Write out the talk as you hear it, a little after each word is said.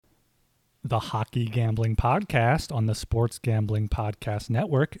The Hockey Gambling Podcast on the Sports Gambling Podcast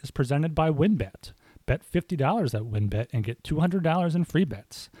Network is presented by WynnBET. Bet $50 at WynnBET and get $200 in free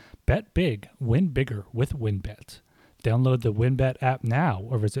bets. Bet big, win bigger with WynnBET. Download the WynnBET app now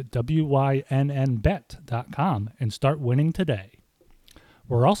or visit wynnbet.com and start winning today.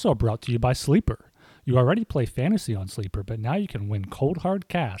 We're also brought to you by Sleeper. You already play fantasy on Sleeper, but now you can win cold hard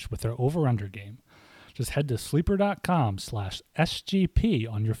cash with their over-under game. Just head to sleeper.com/SGP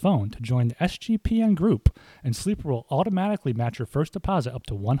on your phone to join the SGPN group, and Sleeper will automatically match your first deposit up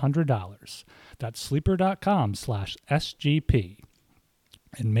to $100. That's sleeper.com/SGP.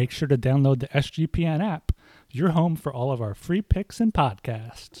 And make sure to download the SGPN app, your home for all of our free picks and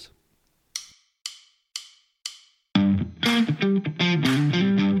podcasts.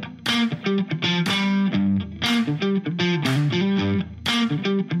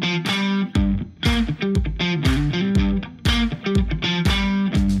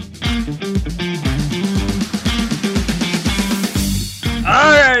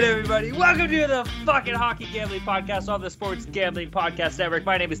 Welcome to the fucking Hockey Gambling Podcast on the Sports Gambling Podcast Network.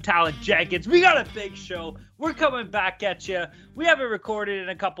 My name is Talon Jenkins. We got a big show. We're coming back at you. We haven't recorded in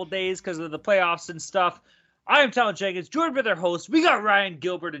a couple days because of the playoffs and stuff. I am Talon Jenkins, joined by their hosts. We got Ryan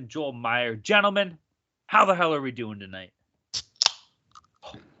Gilbert and Joel Meyer. Gentlemen, how the hell are we doing tonight?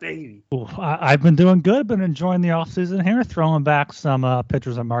 Oh, baby. Ooh, I've been doing good. Been enjoying the offseason here, throwing back some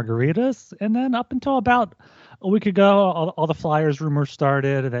pitchers of margaritas. And then up until about a week ago, all the Flyers rumors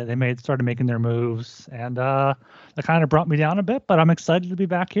started. They started making their moves, and that kind of brought me down a bit. But I'm excited to be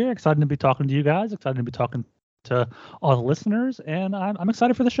back here. Excited to be talking to you guys. Excited to be talking to all the listeners, and I'm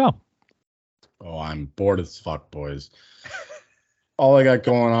excited for the show. Oh, I'm bored as fuck, boys. All I got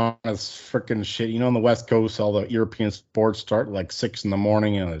going on is freaking shit. You know, on the West Coast, all the European sports start at like 6 in the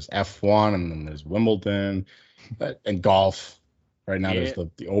morning. You know, there's F1, and then there's Wimbledon, and golf. Right now, there's the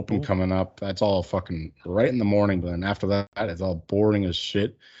Open coming up. That's all fucking right in the morning. But then after that, it's all boring as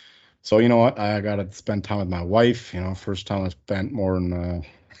shit. So, you know what? I got to spend time with my wife. You know, first time I spent more than a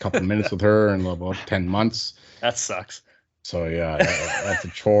couple of minutes with her in about 10 months. That sucks. So, yeah, that's a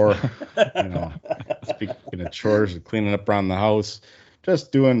chore. You know, speaking of chores, cleaning up around the house,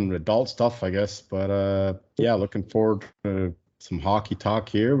 just doing adult stuff, I guess. But, yeah, looking forward to some hockey talk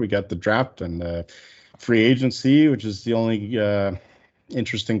here. We got the draft and free agency, which is the only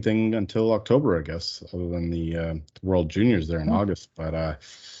interesting thing until October, I guess, other than the World Juniors there in August. But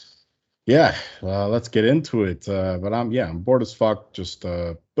yeah, let's get into it. But I'm bored as fuck, just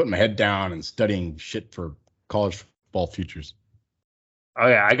putting my head down and studying shit for college football futures. Oh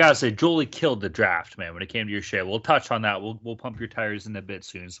yeah, I gotta say, Jolie killed the draft, man. When it came to your shit, we'll touch on that. We'll pump your tires in a bit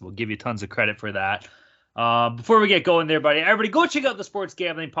soon, so we'll give you tons of credit for that. Before we get going there, buddy, everybody go check out the Sports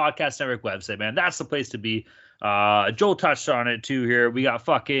Gambling Podcast Network website, man. That's the place to be. Joel touched on it too here. We got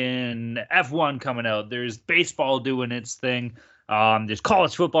fucking F1 coming out. There's baseball doing its thing. There's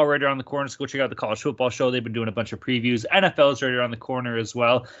college football right around the corner, so go check out the college football show. They've been doing a bunch of previews. NFL's right around the corner as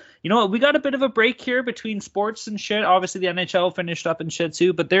well. You know what? We got a bit of a break here between sports and shit. Obviously, the NHL finished up and shit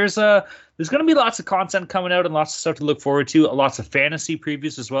too, but there's going to be lots of content coming out and lots of stuff to look forward to. Lots of fantasy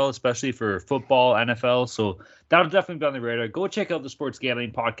previews as well, especially for football, NFL. So that'll definitely be on the radar. Go check out the Sports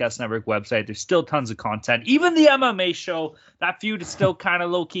Gambling Podcast Network website. There's still tons of content. Even the MMA show, that feud is still kind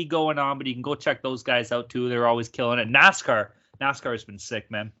of low-key going on, but you can go check those guys out too. They're always killing it. NASCAR has been sick,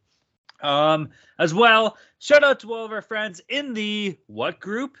 man. As well, shout out to all of our friends in the what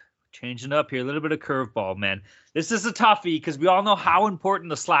group? Changing up here, a little bit of curveball, man. This is a toughie because we all know how important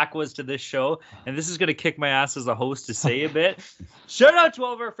the Slack was to this show, and this is going to kick my ass as a host to say a bit. Shout out to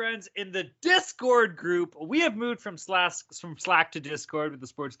all of our friends in the Discord group. We have moved from Slack to Discord with the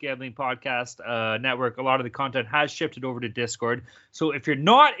Sports Gambling Podcast Network. A lot of the content has shifted over to Discord. So if you're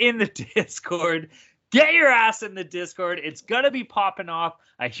not in the Discord, get your ass in the Discord. It's going to be popping off.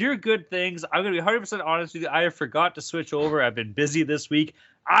 I hear good things. I'm going to be 100% honest with you. I forgot to switch over. I've been busy this week.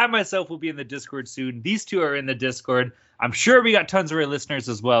 I myself will be in the Discord soon. These two are in the Discord. I'm sure we got tons of our listeners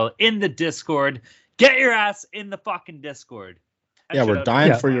as well in the Discord. Get your ass in the fucking Discord. Yeah, we're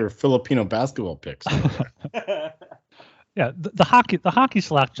dying for your Filipino basketball picks. Yeah, the hockey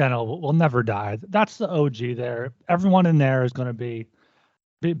Slack channel will never die. That's the OG there. Everyone in there is going to be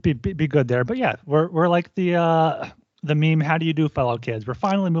good there. But yeah, we're like the meme. How do you do, fellow kids? We're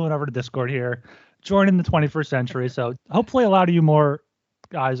finally moving over to Discord here, joining the 21st century. So hopefully a lot of you more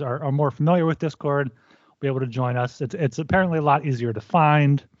guys are more familiar with Discord. Be able to join us. It's apparently a lot easier to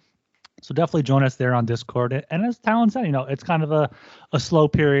find. So definitely join us there on Discord. And as Talon said, you know, it's kind of a slow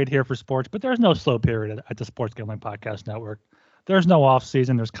period here for sports, but there's no slow period at the Sports Gambling Podcast Network. there's no off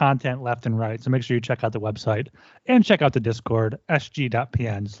season. There's content left and right. So make sure you check out the website and check out the Discord,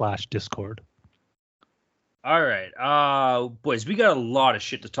 sg.pn/discord. All right, boys, we got a lot of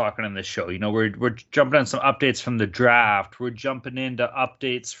shit to talk on this show. You know, we're jumping on some updates from the draft. We're jumping into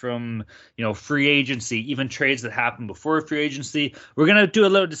updates from, you know, free agency, even trades that happened before free agency. We're gonna do a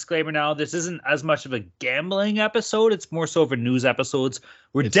little disclaimer now. This isn't as much of a gambling episode. It's more so of a news episodes.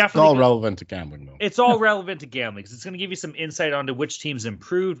 It's all relevant to gambling, though. It's all relevant to gambling because it's going to give you some insight onto which teams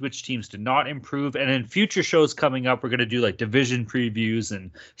improved, which teams did not improve. And in future shows coming up, we're going to do like division previews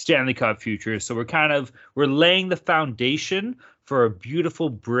and Stanley Cup futures. So we're laying the foundation for a beautiful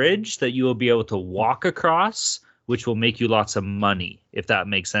bridge that you will be able to walk across, which will make you lots of money, if that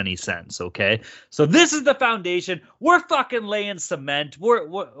makes any sense. Okay. So this is the foundation. We're fucking laying cement.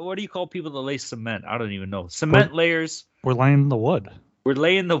 What do you call people that lay cement? I don't even know. Cement layers. We're laying the wood. We're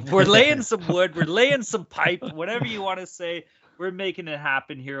laying some wood, we're laying some pipe, whatever you want to say. We're making it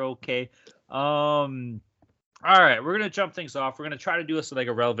happen here, okay? All right, we're gonna jump things off. We're gonna try to do this with like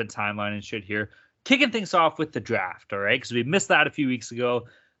a relevant timeline and shit here. Kicking things off with the draft, all right? Because we missed that a few weeks ago.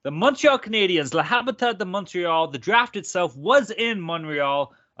 The Montreal Canadiens, Le Habitat de Montreal. The draft itself was in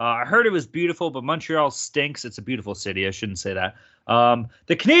Montreal. I heard it was beautiful, but Montreal stinks. It's a beautiful city. I shouldn't say that.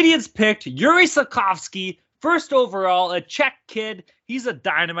 The Canadiens picked Yuri Slafkovsky. First overall, a Czech kid. He's a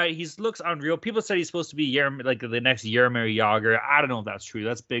dynamite. He looks unreal. People said he's supposed to be like the next Jaromir Jagr. I don't know if that's true.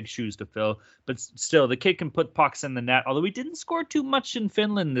 That's big shoes to fill. But still, the kid can put pucks in the net. Although he didn't score too much in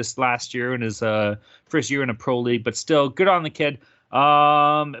Finland this last year in his first year in a pro league. But still, good on the kid.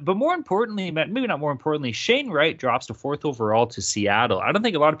 But more importantly, maybe not more importantly, Shane Wright drops to 4th overall to Seattle. I don't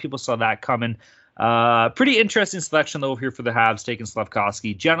think a lot of people saw that coming. Pretty interesting selection, though, here for the Habs, taking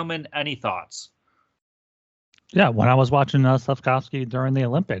Slafkovsky. Gentlemen, any thoughts? Yeah, when I was watching Slafkovsky during the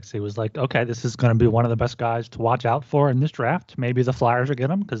Olympics, he was like, okay, this is going to be one of the best guys to watch out for in this draft. Maybe the Flyers will get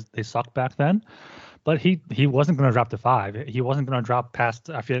him because they sucked back then. But he wasn't going to drop to 5. He wasn't going to drop past,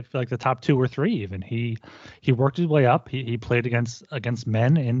 I feel like, the top 2 or 3 even. He worked his way up. He played against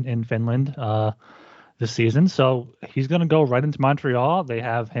men in Finland this season. So he's going to go right into Montreal. They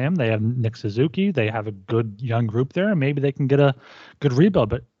have him. They have Nick Suzuki. They have a good young group there. Maybe they can get a good rebuild.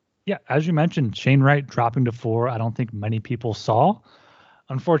 But yeah, as you mentioned, Shane Wright dropping to 4, I don't think many people saw.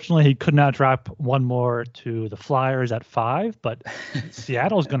 Unfortunately, he could not drop one more to the Flyers at 5, but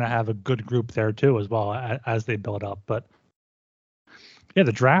Seattle's going to have a good group there too as well as they build up. But yeah,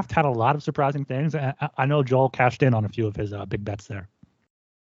 the draft had a lot of surprising things. I know Joel cashed in on a few of his big bets there.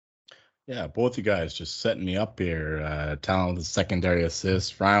 Yeah, both you guys just setting me up here. Talon with the secondary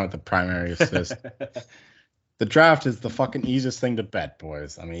assist, Ryan with the primary assist. The draft is the fucking easiest thing to bet,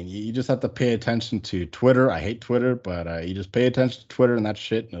 boys. I mean, you just have to pay attention to Twitter. I hate Twitter, but you just pay attention to Twitter and that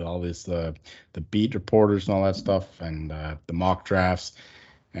shit and all this, the beat reporters and all that stuff and the mock drafts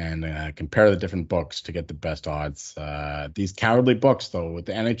and compare the different books to get the best odds. These cowardly books, though, with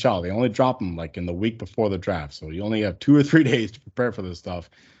the NHL, they only drop them like in the week before the draft. So you only have 2 or 3 days to prepare for this stuff.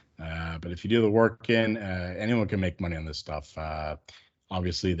 But if you do the work in, anyone can make money on this stuff.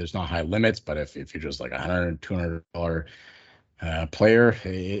 Obviously, there's not high limits, but if you're just like $100, $200 player,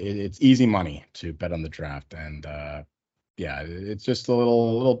 it's easy money to bet on the draft. And yeah, it's just a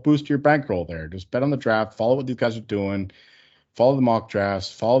little boost to your bankroll there. Just bet on the draft, follow what these guys are doing, follow the mock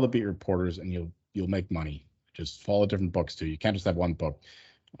drafts, follow the beat reporters, and you'll make money. Just follow different books too. You can't just have one book.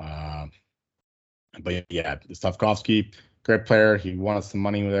 But yeah, Slafkovsky, great player. He won us some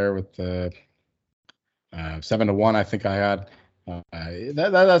money there with the 7-1. I think I had.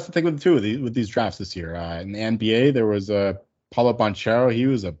 That's the thing with these drafts this year. In the NBA, there was Paulo Banchero. He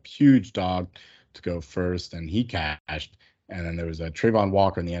was a huge dog to go first, and he cashed. And then there was Trayvon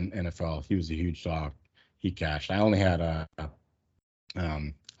Walker in the NFL. He was a huge dog. He cashed. I only had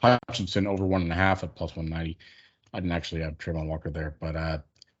Hutchinson over 1.5 at plus 190. I didn't actually have Trayvon Walker there, but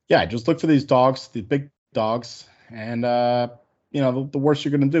yeah, just look for these dogs, the big dogs, and you know the worst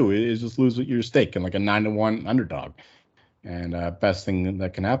you're gonna do is just lose your stake in like a 9-1 underdog. And best thing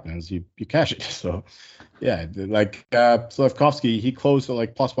that can happen is you cash it. So yeah, like Slafkovsky, he closed at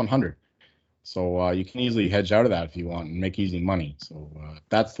like plus 100. So you can easily hedge out of that if you want and make easy money. So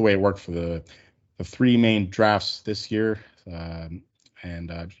that's the way it worked for the 3 main drafts this year.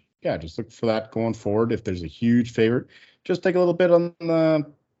 Yeah, just look for that going forward. If there's a huge favorite, just take a little bit on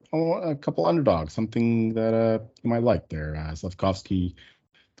a couple underdogs, something that you might like there. Slafkovsky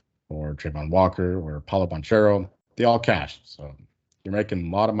or Trayvon Walker or Paulo Banchero. They all cashed, so you're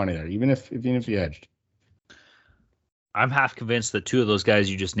making a lot of money there, even if you hedged. I'm half convinced that 2 of those guys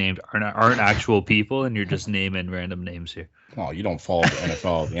you just named aren't actual people, and you're just naming random names here. Well, you don't follow the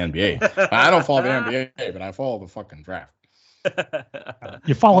NFL, the NBA. I don't follow the NBA, but I follow the fucking draft.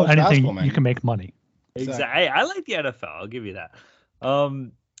 You follow College anything, basketball, man. you can make money. Exactly. I like the NFL. I'll give you that. All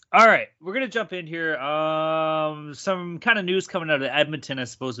right, we're gonna jump in here. Some kind of news coming out of Edmonton, I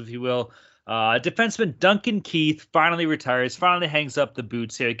suppose, if you will. Defenseman Duncan Keith finally retires, finally hangs up the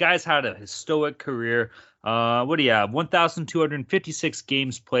boots here. The guy's had a historic career. What do you have? 1,256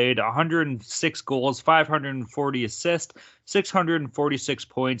 games played, 106 goals, 540 assists, 646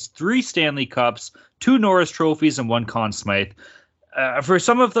 points, 3 Stanley Cups, 2 Norris trophies, and 1 Conn Smythe. For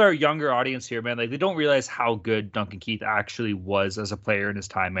some of our younger audience here, man, like they don't realize how good Duncan Keith actually was as a player in his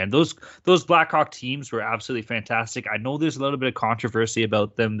time, man. Those Blackhawk teams were absolutely fantastic. I know there's a little bit of controversy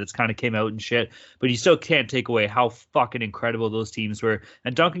about them that's kind of came out and shit, but you still can't take away how fucking incredible those teams were.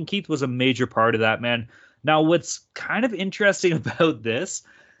 And Duncan Keith was a major part of that, man. Now, what's kind of interesting about this,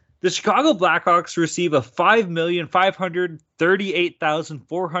 the Chicago Blackhawks receive a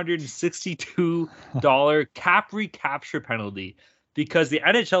 $5,538,462 cap recapture penalty because the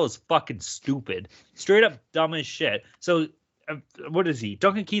NHL is fucking stupid, straight up dumb as shit. So what is he?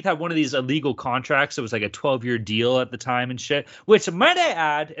 Duncan Keith had one of these illegal contracts. It was like a 12-year deal at the time and shit, which might I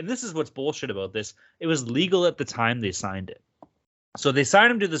add, and this is what's bullshit about this, it was legal at the time they signed it. So they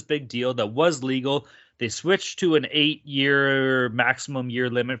signed him to this big deal that was legal. They switched to an 8-year maximum year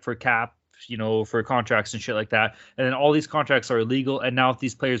limit for cap, for contracts and shit like that. And then all these contracts are illegal. And now if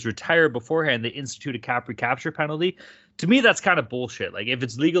these players retire beforehand, they institute a cap recapture penalty. To me, that's kind of bullshit. Like, if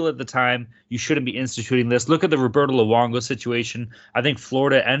it's legal at the time, you shouldn't be instituting this. Look at the Roberto Luongo situation. I think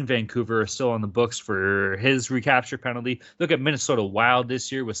Florida and Vancouver are still on the books for his recapture penalty. Look at Minnesota Wild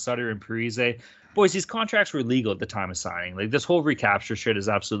this year with Sutter and Parise. Boys, these contracts were legal at the time of signing. Like, this whole recapture shit is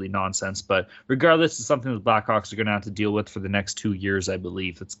absolutely nonsense. But regardless, it's something the Blackhawks are going to have to deal with for the next 2 years, I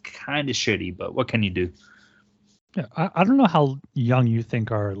believe. It's kind of shitty, but what can you do? Yeah, I don't know how young you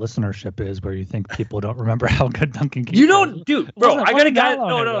think our listenership is, where you think people don't remember how good Duncan Keith You don't, dude, bro. I got a guy.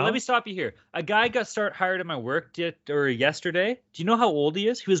 No, Let me stop you here. A guy got hired at my work yesterday. Do you know how old he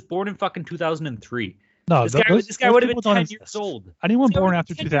is? He was born in fucking 2003. No, this guy would have been 10 years old. Anyone born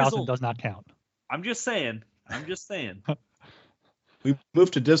after 2000 does not count. I'm just saying. We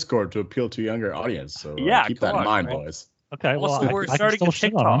moved to Discord to appeal to a younger audience, so yeah, keep that in mind, boys. Okay, well, also, we're starting a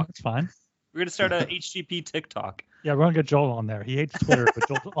TikTok. It's fine. We're going to start a HGP TikTok. Yeah, we're going to get Joel on there. He hates Twitter, but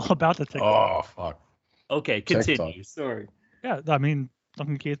Joel's all about the TikTok. Oh, fuck. Okay, continue. TikTok. Sorry. Yeah, I mean,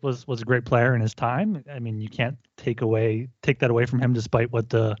 Duncan Keith was a great player in his time. I mean, you can't take that away from him despite what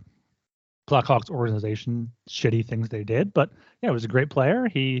the Blackhawks organization, shitty things they did. But, yeah, he was a great player.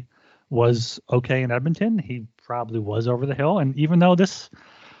 He was okay in Edmonton. He probably was over the hill. And even though this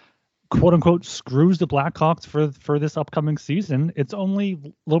quote unquote screws the Blackhawks for this upcoming season, it's only a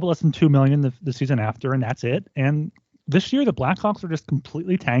little bit less than $2 million the season after, and that's it. And this year the Blackhawks are just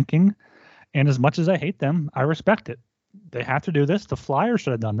completely tanking. And as much as I hate them, I respect it. They have to do this. The Flyers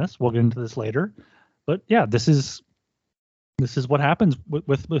should have done this. We'll get into this later. But yeah, this is what happens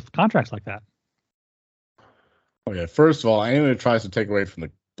with contracts like that. Okay, first of all, anyone who tries to take away from the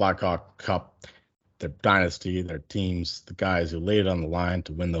Blackhawk Cup, their dynasty, their teams, the guys who laid it on the line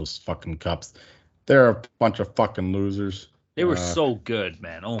to win those fucking cups, they're a bunch of fucking losers. They were so good,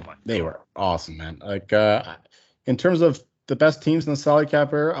 man. Oh my God. They were awesome, man. Like, in terms of the best teams in the salary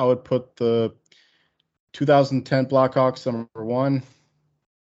cap era, I would put the 2010 Blackhawks number 1,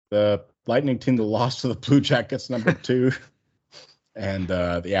 the Lightning team that lost to the Blue Jackets number 2, and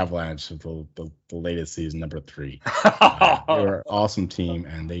the Avalanche of the latest season number 3. They were an awesome team,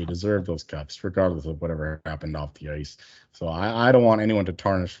 and they deserved those cups, regardless of whatever happened off the ice. So I don't want anyone to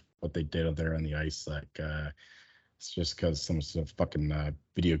tarnish what they did up there on the ice. Like, it's just because some fucking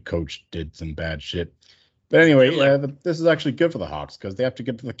video coach did some bad shit. But anyway, this is actually good for the Hawks because they have to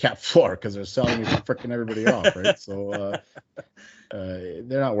get to the cap floor because they're selling freaking everybody off, right? So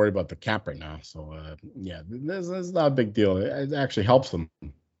they're not worried about the cap right now. So yeah, this is not a big deal. It actually helps them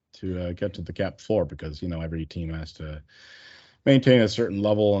to get to the cap floor because every team has to maintain a certain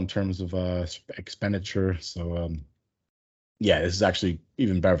level in terms of expenditure. So yeah, this is actually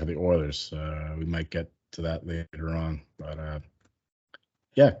even better for the Oilers. We might get to that later on, but.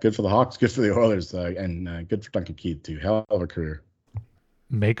 Yeah, good for the Hawks, good for the Oilers, and good for Duncan Keith, too. Hell of a career.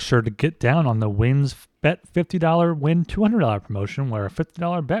 Make sure to get down on the Wins Bet $50 Win $200 promotion, where a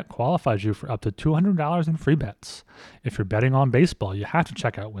 $50 bet qualifies you for up to $200 in free bets. If you're betting on baseball, you have to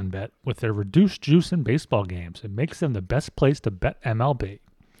check out WynnBET. With their reduced juice in baseball games, it makes them the best place to bet MLB.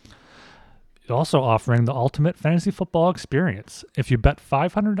 Also offering the ultimate fantasy football experience. If you bet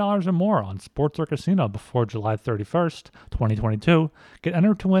 $500 or more on sports or casino before July 31st, 2022, get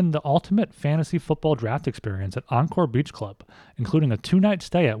entered to win the ultimate fantasy football draft experience at Encore Beach Club, including a 2-night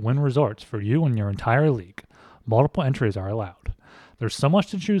stay at Wynn Resorts for you and your entire league. Multiple entries are allowed. There's so much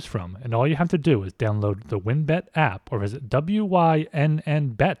to choose from, and all you have to do is download the WynnBET app or visit wynnbet.com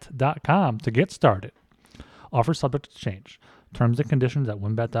to get started. Offer subject to change. Terms and conditions at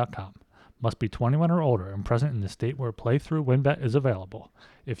wynnbet.com. Must be 21 or older and present in the state where playthrough WynnBET is available.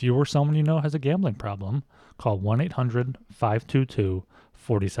 If you or someone you know has a gambling problem, call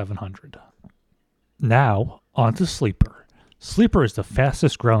 1-800-522-4700. Now, on to Sleeper. Sleeper is the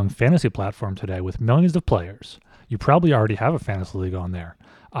fastest growing fantasy platform today with millions of players. You probably already have a fantasy league on there.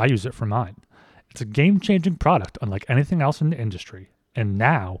 I use it for mine. It's a game-changing product unlike anything else in the industry. And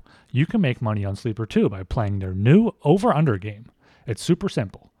now, you can make money on Sleeper too by playing their new over-under game. It's super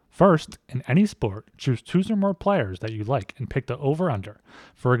simple. First, in any sport, choose 2 or more players that you like and pick the over-under.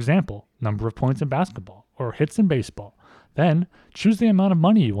 For example, number of points in basketball or hits in baseball. Then, choose the amount of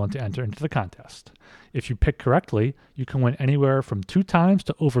money you want to enter into the contest. If you pick correctly, you can win anywhere from 2 times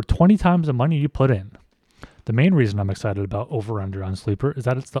to over 20 times the money you put in. The main reason I'm excited about Over-Under on Sleeper is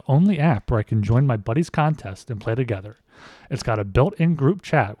that it's the only app where I can join my buddies' contest and play together. It's got a built-in group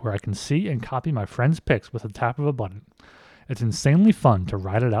chat where I can see and copy my friends' picks with a tap of a button. It's insanely fun to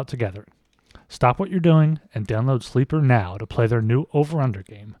ride it out together. Stop what you're doing and download Sleeper now to play their new Over-Under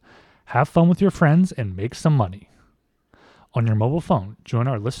game. Have fun with your friends and make some money. On your mobile phone, join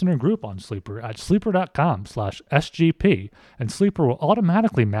our listener group on Sleeper at sleeper.com/SGP, and Sleeper will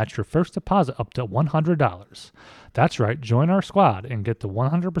automatically match your first deposit up to $100. That's right, join our squad and get the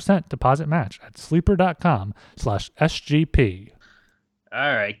 100% deposit match at sleeper.com/SGP.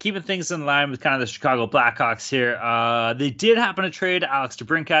 All right, keeping things in line with kind of the Chicago Blackhawks here. They did happen to trade Alex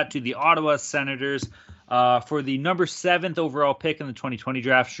DeBrincat to the Ottawa Senators for the number 7th overall pick in the 2020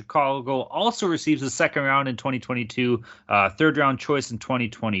 draft. Chicago also receives the 2nd round in 2022, 3rd round choice in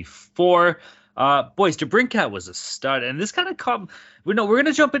 2024. Boys, DeBrincat was a stud, and this kind of we're going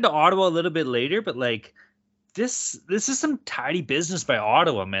to jump into Ottawa a little bit later, but like this is some tidy business by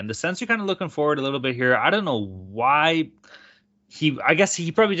Ottawa, man. The Sens are kind of looking forward a little bit here. I don't know why. I guess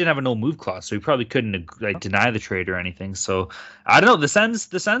he probably didn't have a no move clause, so he probably couldn't deny the trade or anything. So I don't know. The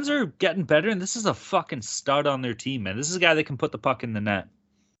Sens are getting better, and this is a fucking stud on their team, man. This is a guy that can put the puck in the net.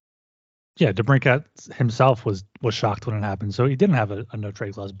 Yeah, DeBrincat himself was shocked when it happened, so he didn't have a no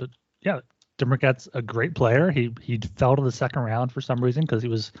trade clause. But yeah, DeBrincat's a great player. He fell to the 2nd round for some reason because he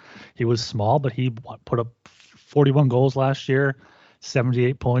was small, but he put up 41 goals last year.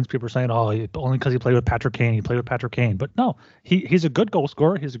 78 points. People are saying, only because he played with Patrick Kane. He played with Patrick Kane. But no, he's a good goal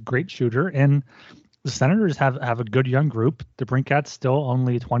scorer. He's a great shooter. And the Senators have a good young group. DeBrincat's still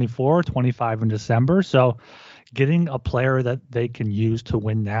only 24, 25 in December. So getting a player that they can use to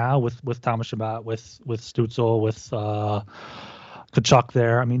win now with Thomas Chabot, with Stützle, with Tkachuk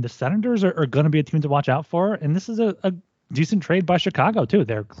there. I mean, the Senators are going to be a team to watch out for. And this is a decent trade by Chicago too.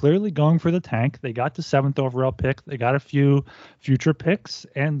 They're clearly going for the tank. They got the 7th overall pick. They got a few future picks,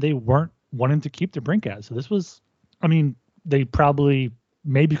 and they weren't wanting to keep DeBrincat. So this was, I mean, they probably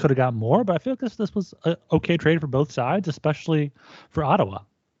maybe could have got more, but I feel like this was an okay trade for both sides, especially for Ottawa.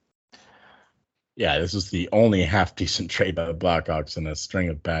 Yeah, this is the only half decent trade by the Blackhawks in a string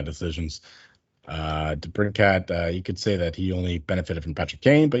of bad decisions. DeBrincat, you could say that he only benefited from Patrick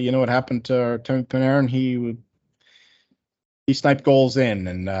Kane, but you know what happened to Artemi Panarin? He sniped goals in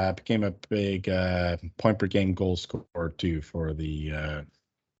and became a big point per game goal scorer too for the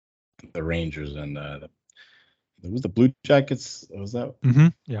Rangers and it was the Blue Jackets. Was that? Mm-hmm.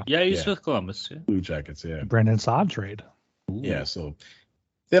 Yeah. Yeah, he's with Columbus. Yeah. Blue Jackets. Yeah. Brandon Saad trade. Ooh. Yeah. So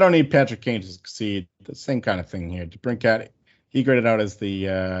they don't need Patrick Kane to succeed. The same kind of thing here. DeBrincat, he graded out as the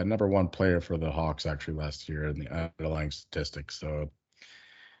number 1 player for the Hawks actually last year in the underlying statistics. So.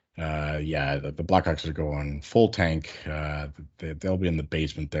 The Blackhawks are going full tank. They'll be in the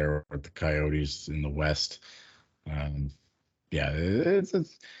basement there with the Coyotes in the West. It's an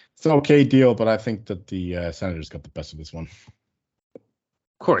okay deal, but I think that the Senators got the best of this one. Of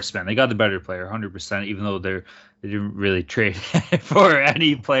course, man, they got the better player, 100%. Even though they didn't really trade for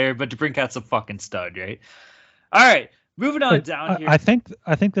any player, but DeBrincat's a fucking stud, right? All right, moving on down here. I think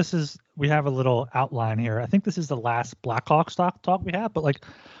this is, we have a little outline here. I think this is the last Blackhawks talk we have, but like.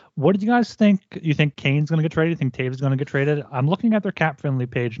 What do you guys think? You think Kane's going to get traded? You think Taves is going to get traded? I'm looking at their cap-friendly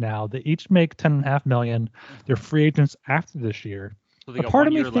page now. They each make $10.5 million. They're free agents after this year. So they got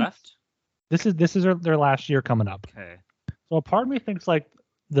 1 year left? This is their last year coming up. Okay. So a part of me thinks like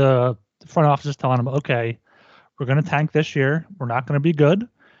the front office is telling them, okay, we're going to tank this year. We're not going to be good.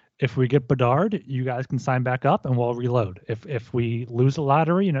 If we get Bedard, you guys can sign back up and we'll reload. If we lose the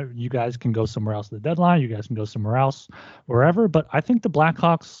lottery, you guys can go somewhere else at the deadline. You guys can go somewhere else, wherever. But I think the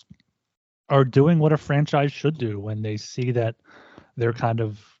Blackhawks are doing what a franchise should do when they see that they're kind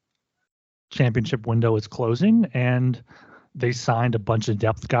of championship window is closing, and they signed a bunch of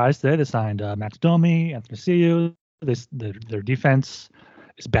depth guys today. They signed Max Domi, Anthony Ciu. Their defense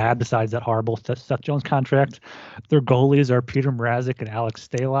is bad besides that horrible Seth Jones contract. Their goalies are Peter Mrazek and Alex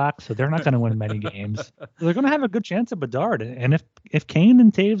Stalock, so they're not going to win many games. They're going to have a good chance at Bedard. And if Kane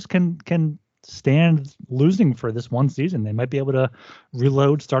and Taves can stand losing for this one season, they might be able to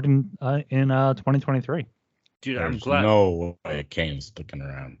reload starting in 2023. Dude, There's I'm glad. no way Kane's sticking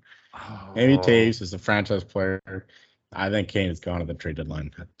around. Maybe Taves is a franchise player. I think Kane is gone at the trade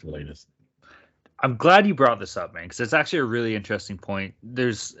deadline at the latest. I'm glad you brought this up, man, because it's actually a really interesting point.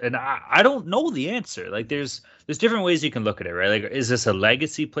 I don't know the answer. Like, there's different ways you can look at it, right? Like, is this a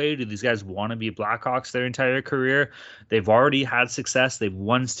legacy play? Do these guys want to be Blackhawks their entire career? They've already had success. They've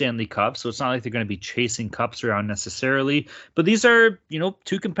won Stanley Cups, so it's not like they're going to be chasing cups around necessarily. But these are,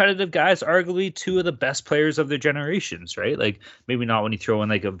 two competitive guys, arguably two of the best players of their generations, right? Like, maybe not when you throw in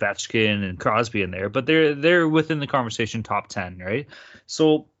like Ovechkin and Crosby in there, but they're within the conversation top 10, right?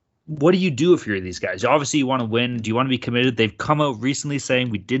 So what do you do if you're these guys? Obviously, you want to win. Do you want to be committed? They've come out recently saying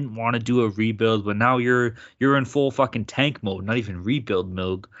we didn't want to do a rebuild, but now you're in full fucking tank mode, not even rebuild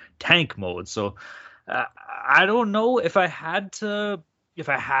mode, tank mode. So I don't know if I had to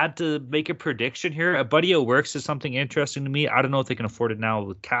make a prediction here. A buddy at work says something interesting to me. I don't know if they can afford it now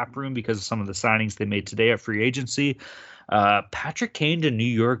with cap room because of some of the signings they made today at free agency. Patrick Kane to New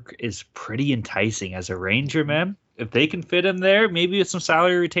York is pretty enticing as a Ranger, man. If they can fit him there, maybe with some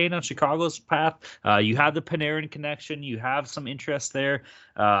salary retained on Chicago's path, you have the Panarin connection, you have some interest there.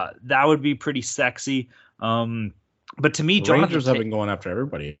 That would be pretty sexy. But to me, the Rangers have been going after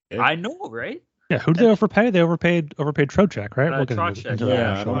everybody. I know, right? Yeah, who did they overpay? They overpaid Trocheck, right? Trocheck,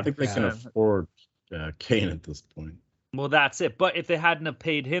 I don't think they can afford Kane at this point. Well, that's it. But if they hadn't have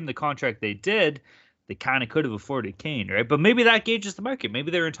paid him the contract they did, they kind of could have afforded Kane, right? But maybe that gauges the market. Maybe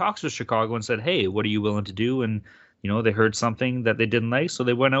they're in talks with Chicago and said, hey, what are you willing to do? And, they heard something that they didn't like, so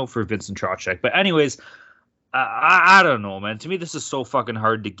they went out for Vincent Trocheck. But anyways, I don't know, man. To me, this is so fucking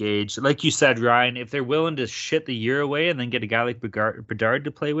hard to gauge. Like you said, Ryan, if they're willing to shit the year away and then get a guy like Bedard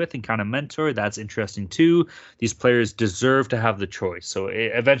to play with and kind of mentor, that's interesting too. These players deserve to have the choice. So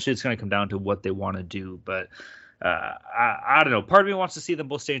eventually it's going to come down to what they want to do. But I don't know. Part of me wants to see them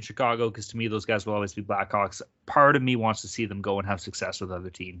both stay in Chicago because to me those guys will always be Blackhawks. Part of me wants to see them go and have success with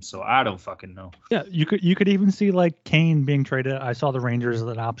other teams. So I don't fucking know. Yeah, you could even see like Kane being traded. I saw the Rangers as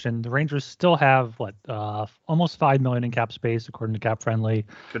an option. The Rangers still have almost $5 million in cap space according to Cap Friendly.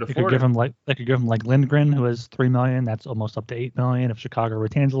 They could give him like Lindgren, who has $3 million. That's almost up to $8 million if Chicago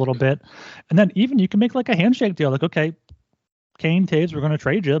retains a little bit. And then even you can make like a handshake deal. Like, okay, Kane, Taves, we're going to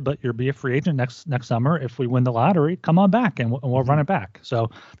trade you, but you'll be a free agent next summer. If we win the lottery, come on back and we'll run it back.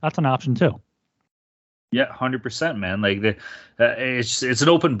 So that's an option too. Yeah, 100%, man. Like it's an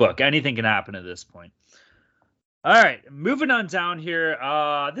open book. Anything can happen at this point. All right, moving on down here.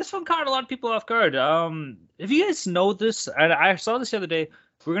 This one caught a lot of people off guard. If you guys know this, and I saw this the other day,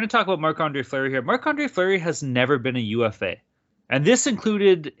 we're going to talk about Marc-Andre Fleury here. Marc-Andre Fleury has never been a UFA. And this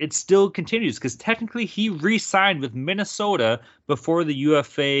included, it still continues because technically he re-signed with Minnesota before the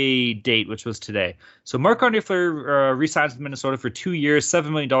UFA date, which was today. So Marc-Andre Fleury re-signs with Minnesota for 2 years,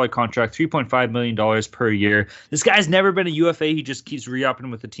 $7 million contract, $3.5 million per year. This guy's never been a UFA. He just keeps re-upping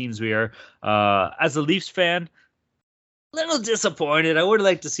with the teams we are. As a Leafs fan, little disappointed. I would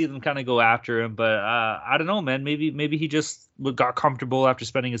like to see them kind of go after him, but I don't know, man. Maybe he just got comfortable after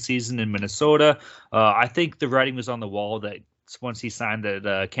spending a season in Minnesota. I think the writing was on the wall that once he signed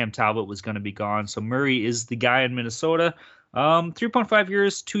that Cam Talbot was going to be gone. So Murray is the guy in Minnesota. 3.5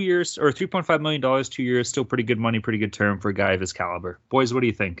 years, 2 years, or $3.5 million, 2 years, still pretty good money, pretty good term for a guy of his caliber. Boys, what do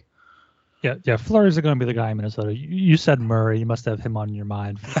you think? Yeah, Fleury's going to be the guy in Minnesota. You said Murray. You must have him on your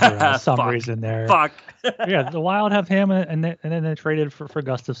mind for some reason there. Fuck. Yeah, the Wild have him, and then they traded for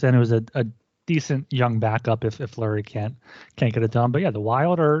Gustafsson, who was a decent young backup if Fleury can't get it done. But yeah, the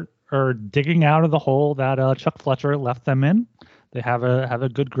Wild are digging out of the hole that Chuck Fletcher left them in. They have a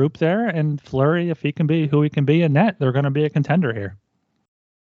good group there, and Fleury, if he can be who he can be in net, they're going to be a contender here.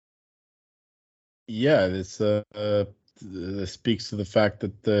 Yeah, this speaks to the fact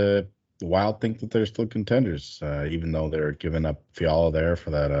that the Wild think that they're still contenders, even though they're giving up Fiala there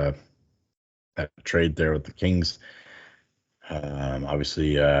for that trade there with the Kings.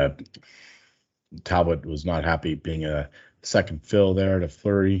 Obviously, Talbot was not happy being a second fill there to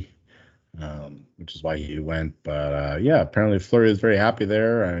Fleury. Which is why he went. But yeah, apparently Fleury is very happy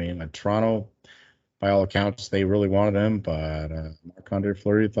there. I mean, at Toronto, by all accounts, they really wanted him, but Marc-Andre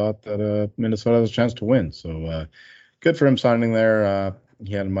Fleury thought that Minnesota has a chance to win. So good for him signing there.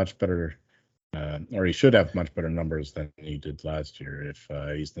 He had a much better or he should have much better numbers than he did last year if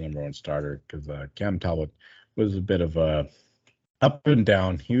he's the number one starter, because Cam Talbot was a bit of a up and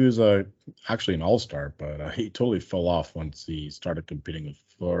down. He was actually an all-star, but he totally fell off once he started competing with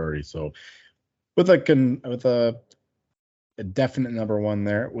Fleury. So with a definite number one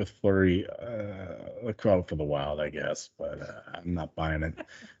there with Fleury, look out for the Wild, I guess, but I'm not buying it.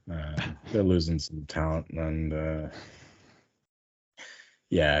 They're losing some talent, and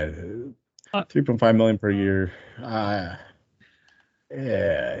yeah, 3.5 million per year. Yeah,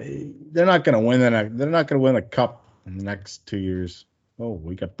 they're not going to win. They're not going to win a cup in the next 2 years. Oh,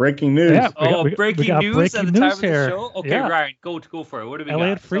 we got breaking news. Yeah, breaking news at the time of here. the show. Okay, Yeah. Ryan, go for it. What do we got?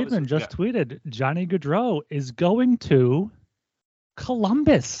 Elliot Friedman just tweeted Johnny Gaudreau is going to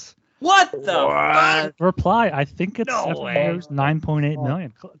Columbus. What the fuck? Reply, I think it's No 7 way. years, 9.8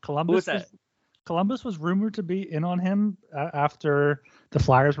 million. Who's that? Columbus was rumored to be in on him after the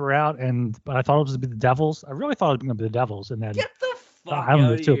Flyers were out, but I thought it was going to be the Devils. I really thought it was going to be the Devils, and then Get the fuck I don't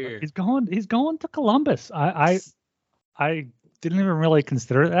know out too. of here. He's going to Columbus. I didn't even really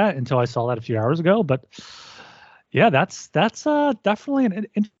consider that until I saw that a few hours ago. But yeah, that's definitely an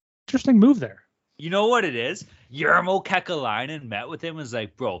interesting move there. You know what it is? Jarmo Kekalainen met with him and was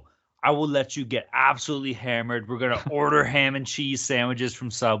like, bro, I will let you get absolutely hammered. We're going to order ham and cheese sandwiches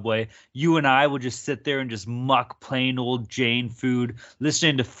from Subway. You and I will just sit there and just muck plain old Jane food,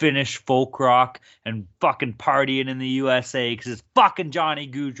 listening to Finnish folk rock and fucking partying in the USA because it's fucking Johnny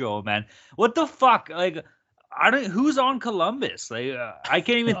Gaudreau, man. What the fuck? Like, who's on Columbus? Like, I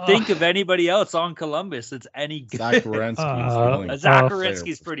can't even think of anybody else on Columbus that's any good. Zach Werenski. Zach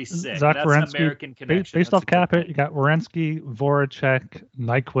Werenski's pretty sick. Zach That's Werenski, an American connection. Based That's off a good cap point. it, you got Werenski, Voracek,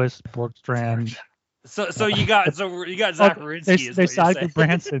 Nyquist, Borkstrand. So you got Zach Werenski. They signed with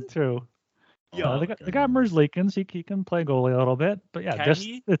Branson too. Yo, they got Merzlikins. He can play goalie a little bit, but yeah, Can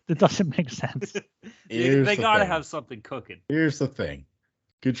he? it doesn't make sense. they gotta have something cooking. Here's the thing.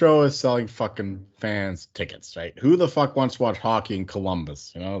 Gaudreau is selling fucking fans tickets, right? Who the fuck wants to watch hockey in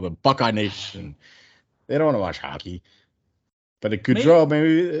Columbus? You know, the Buckeye Nation. They don't want to watch hockey. But at Gaudreau,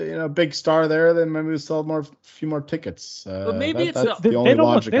 maybe big star there, then maybe we sell a few more tickets. But maybe that's the only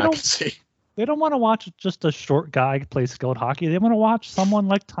logic I can see. They don't want to watch just a short guy play skilled hockey. They want to watch someone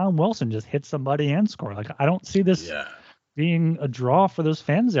like Tom Wilson just hit somebody and score. Like, I don't see this being a draw for those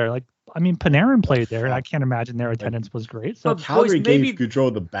fans there. Like, I mean, Panarin played there, and I can't imagine their attendance was great. So Calgary gave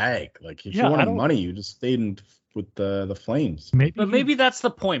Gaudreau the bag. Like, if you wanted money, you just stayed with the Flames. Maybe that's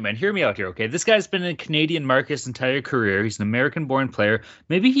the point, man. Hear me out here, okay? This guy's been in Canadian market his entire career. He's an American-born player.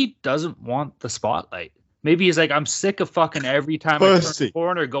 Maybe he doesn't want the spotlight. Maybe he's like, I'm sick of fucking every time I turn a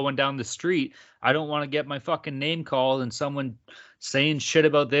corner going down the street. I don't want to get my fucking name called and someone saying shit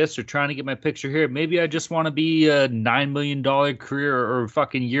about this or trying to get my picture here. Maybe I just want to be a $9 million career or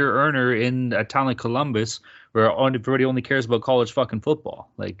fucking year earner in a town like Columbus where everybody only cares about college fucking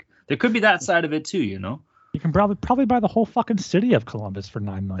football. Like, there could be that side of it too, you know? You can probably buy the whole fucking city of Columbus for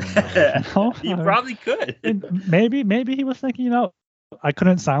 $9 million. You probably could. And maybe he was thinking, I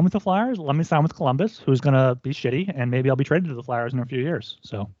couldn't sign with the Flyers. Let me sign with Columbus, who's going to be shitty, and maybe I'll be traded to the Flyers in a few years.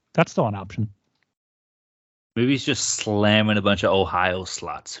 So that's still an option. Maybe he's just slamming a bunch of Ohio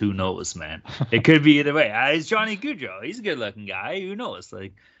sluts. Who knows, man? It could be either way. It's Johnny Gaudreau. He's a good-looking guy. Who knows?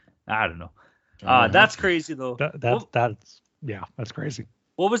 Like, I don't know. That's crazy, though. That's crazy.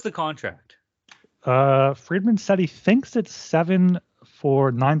 What was the contract? Friedman said he thinks it's 7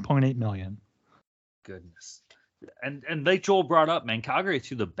 for $9.8 million. Goodness. And like Joel brought up, man, Calgary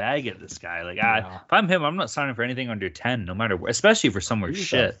threw the bag at this guy. Like, if I'm him, I'm not signing for anything under 10, no matter where, especially for somewhere He's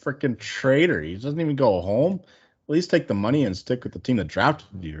shit. a freaking traitor. He doesn't even go home. At least take the money and stick with the team that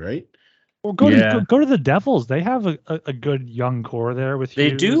drafted you, right? Well, go to the Devils. They have a good young core there with you.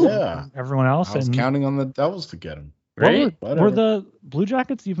 They do. Yeah. Everyone else. I was counting on the Devils to get him. Right? Were the Blue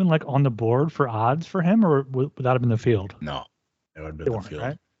Jackets even like on the board for odds for him, or would that have been the field? No, it would have been the field.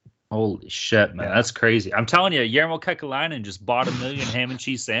 Right? Holy shit, man. That's crazy. I'm telling you, Jarmo Kekalainen just bought 1 million ham and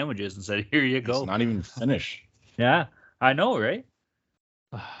cheese sandwiches and said, here you go. It's not even finished. Yeah, I know, right?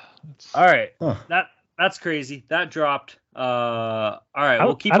 All right. Huh. That's crazy. That dropped. All right,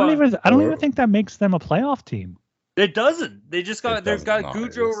 we'll keep I don't on. even think that makes them a playoff team. It doesn't. They've got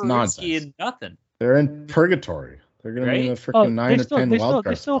Gaudreau, Werenski and nothing. They're in purgatory. They're going to be in a freaking 9 or 10 wildcard.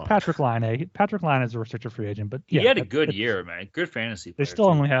 They still have Patrick Laine. Patrick Laine is a restricted free agent, but he had a good year, man. Good fantasy player. They still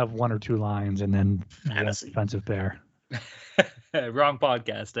only have 1 or 2 lines and then fantasy defensive pair. Wrong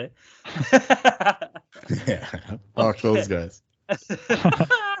podcast, eh? Yeah, fuck those guys.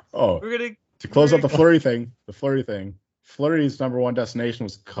 We're gonna to close out the Fleury thing. Fleury's number 1 destination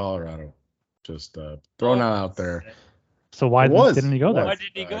was Colorado. Just throwing that out there. So why It was. didn't he go there? Why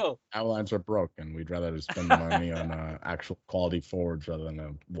didn't he go? Avalanche are broke, and we'd rather just spend the money on actual quality forwards rather than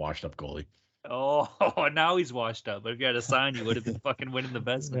a washed-up goalie. Oh, now he's washed up. But if you had to sign, you would have been fucking winning the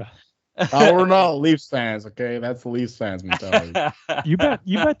best. Yeah. We're not Leafs fans, okay? That's the Leafs fans mentality. You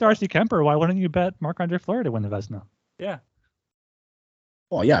bet Darcy Kemper. Why wouldn't you bet Marc-Andre Fleury to win the Vezina? Yeah.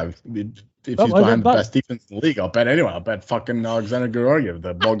 Well, yeah, if he's behind the best defense in the league, I'll bet anyone. I'll bet fucking Alexander Georgiev,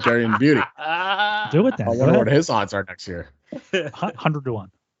 the Bulgarian beauty. Do it then. I wonder what his odds are next year. 100 to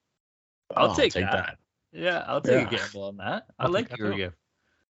 1. I'll take that. Yeah, I'll take a gamble on that. I like Georgiev.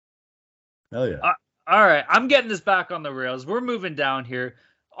 Hell yeah. All right, I'm getting this back on the rails. We're moving down here.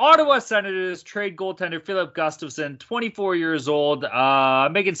 Ottawa Senators trade goaltender Philip Gustafsson, 24 years old,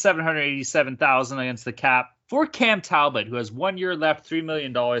 making $787,000 against the cap for Cam Talbot, who has 1 year left, $3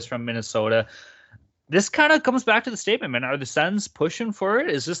 million from Minnesota. This kind of comes back to the statement, man. Are the Sens pushing for it?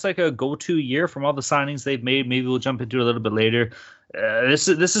 Is this like a go-to year from all the signings they've made? Maybe we'll jump into it a little bit later. This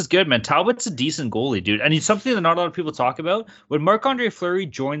is good, man. Talbot's a decent goalie, dude. And he's something that not a lot of people talk about. When Marc-Andre Fleury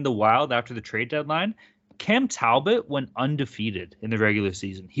joined the Wild after the trade deadline, Cam Talbot went undefeated in the regular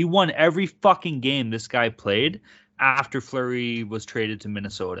season. He won every fucking game this guy played after Fleury was traded to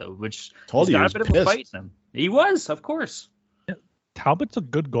Minnesota, which got a bit of a fight in him. He was, of course. Talbot's a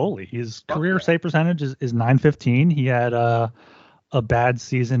good goalie. His career save percentage is .915. He had a bad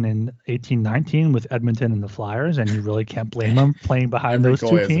season in 18-19 with Edmonton and the Flyers, and you really can't blame him playing behind those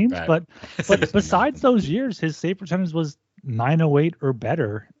two teams. But besides those years, his save percentage was .908 or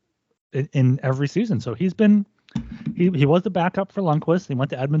better in every season. So he was the backup for Lundqvist. He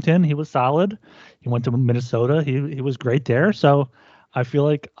went to Edmonton. He was solid. He went to Minnesota. He was great there. So I feel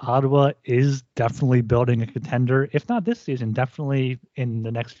like Ottawa is definitely building a contender, if not this season, definitely in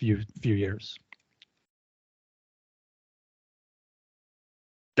the next few years.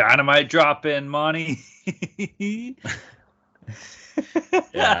 Dynamite drop in, Monty.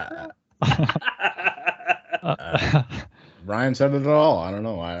 Yeah. Ryan said it all. I don't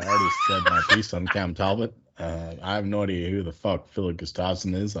know. I already said my piece on Cam Talbot. I have no idea who the fuck Philip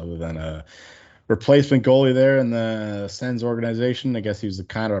Gustafsson is, other than a replacement goalie there in the Sens organization. I guess he was a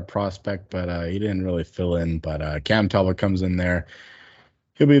kind of a prospect, but he didn't really fill in. But Cam Talbot comes in there.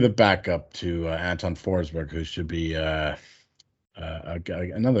 He'll be the backup to Anton Forsberg, who should be another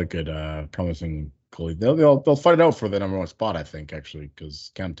good, promising goalie. They'll fight it out for the number one spot, I think, actually,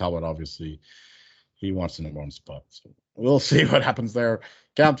 because Cam Talbot, obviously, he wants the number one spot. So we'll see what happens there.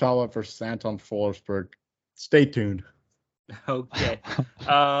 Cam Talbot versus Anton Forsberg. Stay tuned. Okay.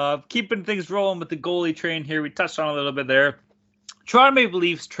 Keeping things rolling with the goalie train here. We touched on a little bit there. Toronto Maple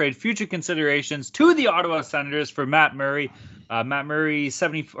Leafs trade future considerations to the Ottawa Senators for Matt Murray. Matt Murray,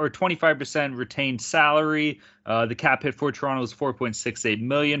 25% retained salary. The cap hit for Toronto is $4.68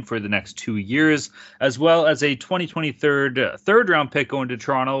 million for the next 2 years, as well as a 2023 third round pick going to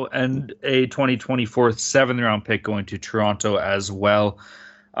Toronto and a 2024 seventh round pick going to Toronto as well.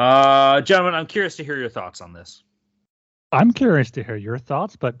 Gentlemen, I'm curious to hear your thoughts on this. I'm curious to hear your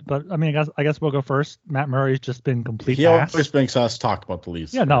thoughts, but I mean, I guess we'll go first. Matt Murray's just been complete. He always makes us talk about the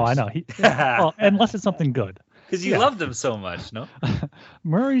Leafs. Yeah, no, I know. Well, unless it's something good. Because you love them so much, no?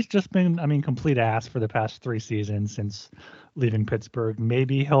 Murray's just been, complete ass for the past 3 seasons since leaving Pittsburgh.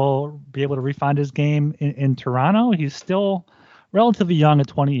 Maybe he'll be able to refine his game in Toronto. He's still relatively young at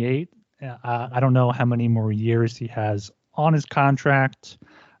 28. I don't know how many more years he has on his contract.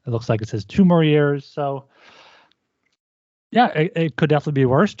 It looks like it says 2 more years. So, yeah, it could definitely be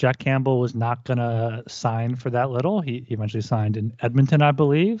worse. Jack Campbell was not going to sign for that little. He eventually signed in Edmonton, I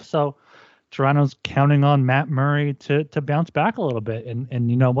believe. So Toronto's counting on Matt Murray to bounce back a little bit.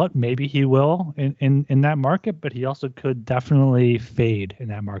 And you know what? Maybe he will in that market, but he also could definitely fade in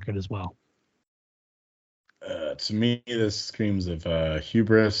that market as well. To me, this screams of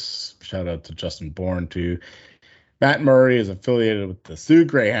hubris. Shout out to Justin Bourne, too. Matt Murray is affiliated with the Sioux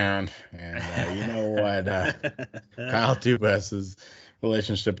Greyhound, and you know what Kyle Dubas's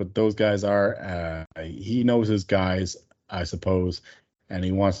relationship with those guys are. He knows his guys, I suppose, and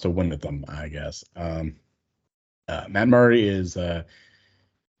he wants to win with them, I guess. Matt Murray is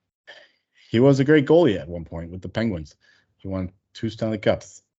he was a great goalie at one point with the Penguins. He won 2 Stanley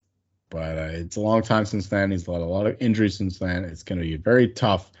Cups, but it's a long time since then. He's had a lot of injuries since then. It's going to be very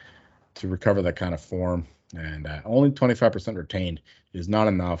tough to recover that kind of form. And only 25% retained is not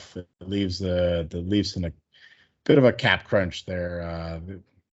enough. It leaves the Leafs in a bit of a cap crunch there.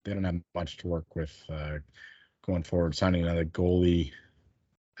 They don't have much to work with going forward. Signing another goalie,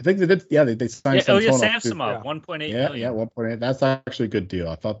 I think they did. Yeah, they signed. Ilya Samsonov, $1.8 million. Yeah, 1.8. That's actually a good deal.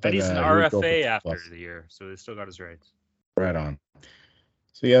 I thought that he's an RFA after the year, so they still got his rights. Right on.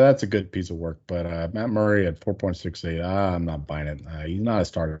 So yeah, that's a good piece of work. But Matt Murray at 4.68, I'm not buying it. He's not a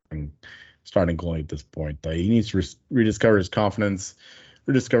starting goalie at this point. He needs to rediscover his confidence,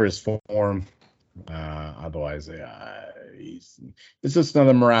 rediscover his form. Otherwise, it's just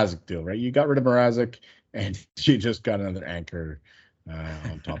another Mrazek deal, right? You got rid of Mrazek, and you just got another anchor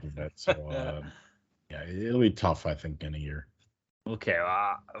on top of it. So yeah, it'll be tough, I think, in a year. Okay,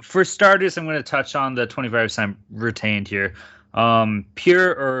 for starters, I'm going to touch on the 25% retained here. Per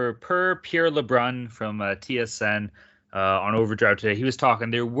Pierre LeBrun from TSN on Overdrive today, he was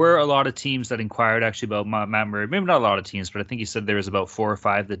talking. There were a lot of teams that inquired actually about Matt Murray. Maybe not a lot of teams, but I think he said there was about 4 or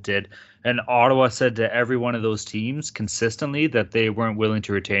 5 that did. And Ottawa said to every one of those teams consistently that they weren't willing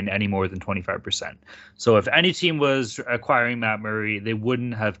to retain any more than 25%. So if any team was acquiring Matt Murray, they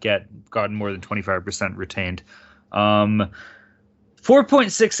wouldn't have gotten more than 25% retained.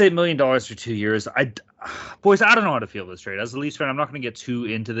 $4.68 million for 2 years. Boys, I don't know how to feel this trade. As a Leafs fan, I'm not going to get too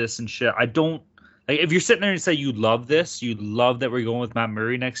into this and shit. I don't like if you're sitting there and say you love this, you love that we're going with Matt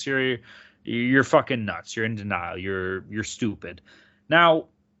Murray next year. You're fucking nuts. You're in denial. You're stupid. Now,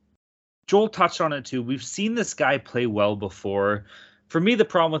 Joel touched on it too. We've seen this guy play well before. For me, the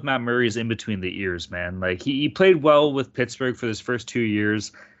problem with Matt Murray is in between the ears, man. Like he played well with Pittsburgh for his first 2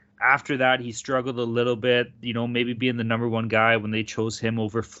 years. After that, he struggled a little bit, maybe being the number one guy when they chose him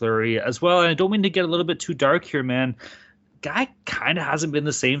over Fleury as well. And I don't mean to get a little bit too dark here, man. Guy kind of hasn't been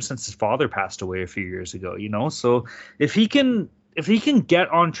the same since his father passed away a few years ago, So if he can get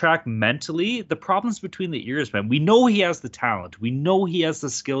on track mentally, the problem's between the ears, man. We know he has the talent. We know he has the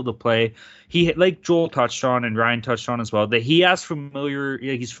skill to play. He, like Joel touched on and Ryan touched on as well, that he's familiar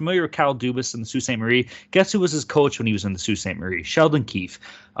with Cal Dubas and the Sault Ste. Marie. Guess who was his coach when he was in the Sault Ste. Marie? Sheldon Keefe.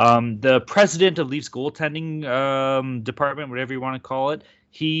 The president of Leafs goaltending department, whatever you want to call it,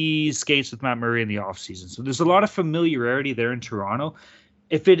 he skates with Matt Murray in the offseason. So there's a lot of familiarity there in Toronto.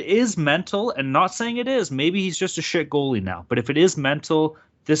 If it is mental, and not saying it is, maybe he's just a shit goalie now. But if it is mental,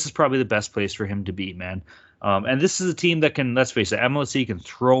 this is probably the best place for him to be, man. And this is a team that can, let's face it, MLSE can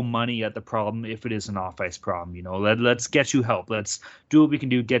throw money at the problem if it is an off-ice problem. Let's get you help. Let's do what we can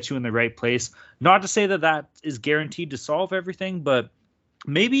do, get you in the right place. Not to say that is guaranteed to solve everything, but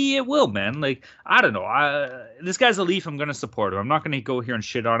maybe it will, man. Like, I don't know. This guy's a Leaf. I'm going to support him. I'm not going to go here and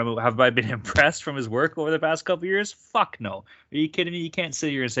shit on him. Have I been impressed from his work over the past couple of years? Fuck no. Are you kidding me? You can't sit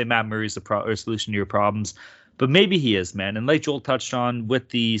here and say Matt Murray's the solution to your problems. But maybe he is, man. And like Joel touched on, with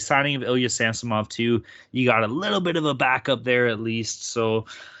the signing of Ilya Samsonov too, you got a little bit of a backup there at least. So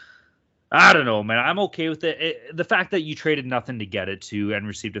I don't know, man. I'm okay with it. The fact that you traded nothing to get it to and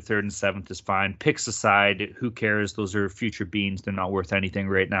received a 3rd and 7th is fine. Picks aside, who cares? Those are future beans. They're not worth anything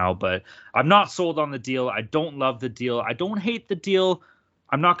right now. But I'm not sold on the deal. I don't love the deal. I don't hate the deal.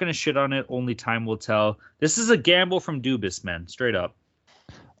 I'm not going to shit on it. Only time will tell. This is a gamble from Dubas, man. Straight up.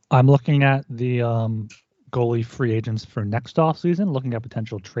 I'm looking at the goalie free agents for next offseason, looking at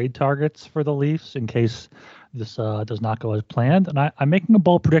potential trade targets for the Leafs in case this does not go as planned. And I'm making a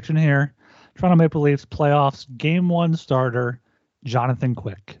bold prediction here. Toronto Maple Leafs playoffs, game 1 starter, Jonathan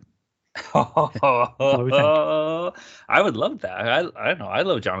Quick. I would love that. I don't know. I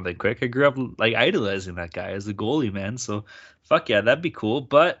love Jonathan Quick. I grew up like idolizing that guy as a goalie, man. So fuck yeah, that'd be cool.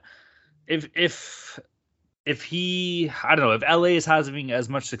 But if he, I don't know, if LA is having as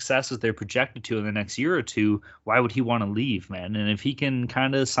much success as they're projected to in the next year or two, why would he want to leave, man? And if he can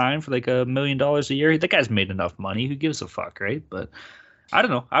kind of sign for like $1 million a year, that guy's made enough money. Who gives a fuck, right? But I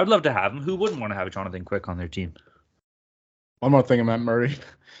don't know. I would love to have him. Who wouldn't want to have Jonathan Quick on their team? One more thing about Murray.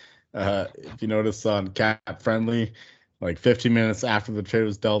 If you notice on Cap Friendly, like 15 minutes after the trade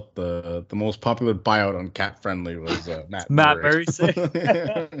was dealt, the most popular buyout on Cap Friendly was Matt Murray.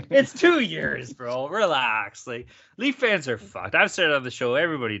 It's 2 years, bro. Relax. Like, Leaf fans are fucked. I've said it on the show.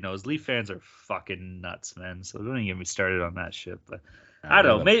 Everybody knows Leaf fans are fucking nuts, man. So don't even get me started on that shit. But I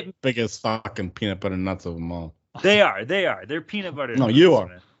don't know. Biggest fucking peanut butter nuts of them all. They are. They're peanut butter nuts. No, you are.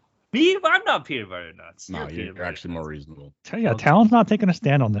 Man. Me? I'm not peanut butter nuts. No, you're actually more reasonable. Yeah, Talon's not taking a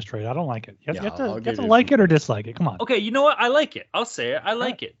stand on this trade. I don't like it. You have to like it or dislike it. Come on. Okay, you know what? I like it. I'll say it. I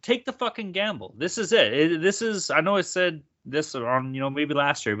like it. Take the fucking gamble. This is it. I know I said this on, maybe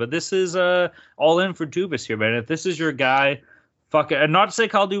last year, but this is all in for Dubas here, man. If this is your guy, fuck it. And not to say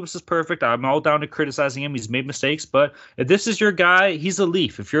Kyle Dubas is perfect. I'm all down to criticizing him. He's made mistakes, but if this is your guy, he's a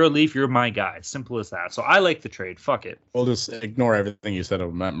Leaf. If you're a Leaf, you're my guy. Simple as that. So I like the trade. Fuck it. We'll just ignore everything you said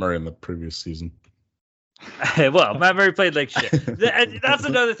about Matt Murray in the previous season. Well, Matt Murray played like shit. That's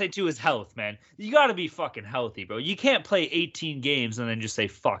another thing too, is health, man. You got to be fucking healthy, bro. You can't play 18 games and then just say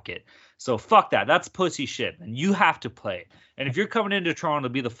fuck it. So fuck that. That's pussy shit, man. You have to play. And if you're coming into Toronto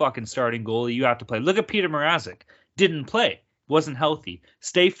to be the fucking starting goalie, you have to play. Look at Peter Mrazek. Didn't play. wasn't healthy.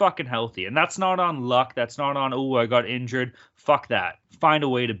 Stay fucking healthy. And that's not on luck. That's not on, oh, I got injured. Fuck that. Find a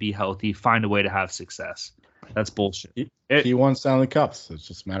way to be healthy. Find a way to have success. That's bullshit. He won Stanley Cups. It's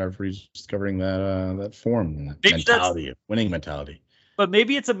just a matter of rediscovering that form and that mentality, winning mentality. But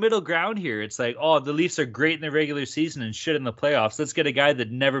maybe it's a middle ground here. It's like, oh, the Leafs are great in the regular season and shit in the playoffs. Let's get a guy that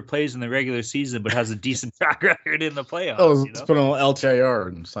never plays in the regular season but has a decent track record in the playoffs. Oh, let's put on LTIR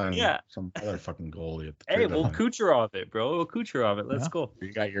and sign some other fucking goalie. Hey, we'll Kucherov it, bro. We'll Kucherov it. Let's go.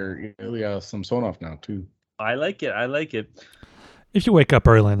 You got your Samsonov now, too. I like it. If you wake up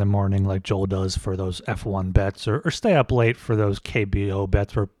early in the morning like Joel does for those F1 bets, or stay up late for those KBO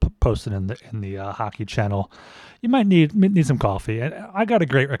bets we're posted in the hockey channel, you might need some coffee. And I got a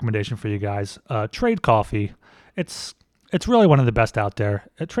great recommendation for you guys. Trade Coffee. It's really one of the best out there.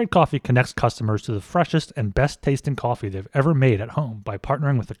 Trade Coffee connects customers to the freshest and best tasting coffee they've ever made at home by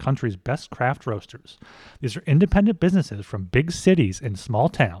partnering with the country's best craft roasters. These are independent businesses from big cities and small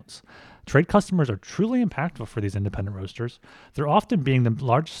towns. Trade customers are truly impactful for these independent roasters. They're often being the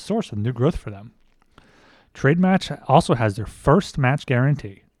largest source of new growth for them. Trade Match also has their first match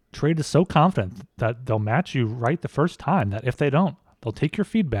guarantee. Trade is so confident that they'll match you right the first time that if they don't, they'll take your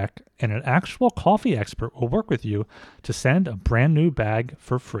feedback and an actual coffee expert will work with you to send a brand new bag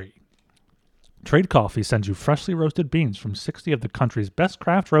for free. Trade Coffee sends you freshly roasted beans from 60 of the country's best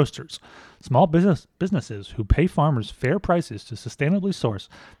craft roasters, small businesses who pay farmers fair prices to sustainably source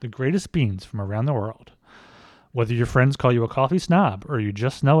the greatest beans from around the world. Whether your friends call you a coffee snob or you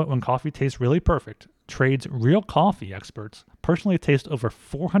just know it when coffee tastes really perfect, Trade's real coffee experts personally taste over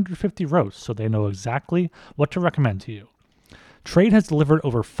 450 roasts so they know exactly what to recommend to you. Trade has delivered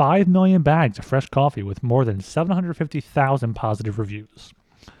over 5 million bags of fresh coffee with more than 750,000 positive reviews.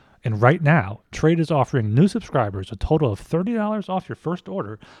 And right now, Trade is offering new subscribers a total of $30 off your first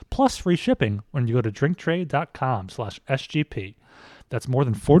order, plus free shipping when you go to drinktrade.com/SGP. That's more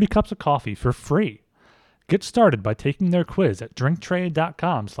than 40 cups of coffee for free. Get started by taking their quiz at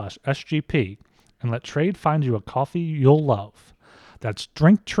drinktrade.com/SGP and let Trade find you a coffee you'll love. That's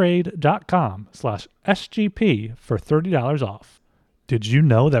drinktrade.com/SGP for $30 off. Did you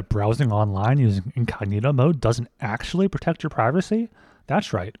know that browsing online using incognito mode doesn't actually protect your privacy?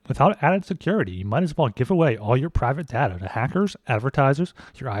 That's right. Without added security, you might as well give away all your private data to hackers, advertisers,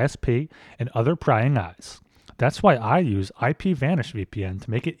 your ISP, and other prying eyes. That's why I use IPVanish VPN to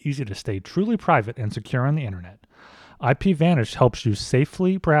make it easy to stay truly private and secure on the internet. IPVanish helps you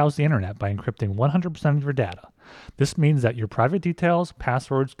safely browse the internet by encrypting 100% of your data. This means that your private details,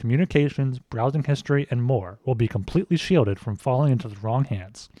 passwords, communications, browsing history, and more will be completely shielded from falling into the wrong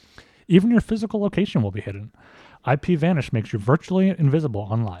hands. Even your physical location will be hidden. IPVanish makes you virtually invisible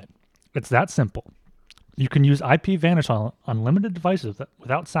online. It's that simple. You can use IPVanish on unlimited devices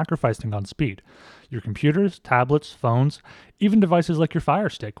without sacrificing on speed. Your computers, tablets, phones, even devices like your Fire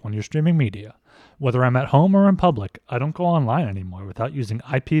Stick when you're streaming media. Whether I'm at home or in public, I don't go online anymore without using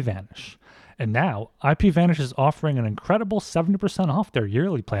IPVanish. And now, IPVanish is offering an incredible 70% off their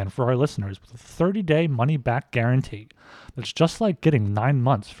yearly plan for our listeners with a 30-day money-back guarantee. That's just like getting 9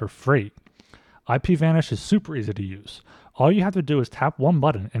 months for free. IPVanish is super easy to use. All you have to do is tap one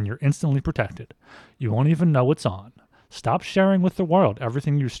button and you're instantly protected. You won't even know it's on. Stop sharing with the world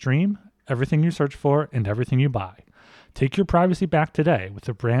everything you stream, everything you search for, and everything you buy. Take your privacy back today with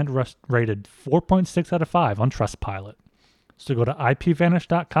a brand rated 4.6 out of 5 on Trustpilot. So go to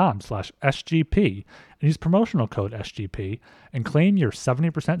IPVanish.com/SGP and use promotional code SGP and claim your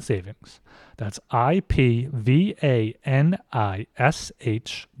 70% savings. That's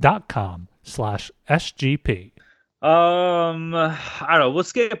IPVanish.com/SGP. I don't know. We'll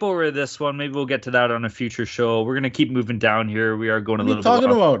skip over this one. Maybe we'll get to that on a future show. We're gonna keep moving down here. We are going a little bit. What are you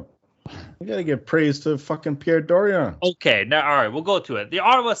talking about? We gotta give praise to fucking Pierre Dorion. Okay, now all right, we'll go to it. The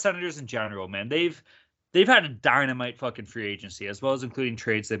Ottawa Senators in general, man, they've had a dynamite fucking free agency, as well as including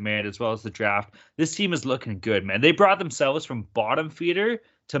trades they've made, as well as the draft. This team is looking good, man. They brought themselves from bottom feeder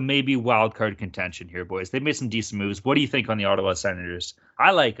to maybe wild card contention here, boys. They made some decent moves. What do you think on the Ottawa Senators? I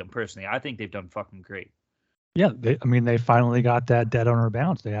like them personally. I think they've done fucking great. Yeah, they finally got that dead owner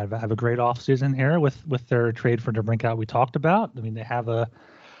bounce. They have a great offseason here with their trade for DeBrincat we talked about. I mean, they have a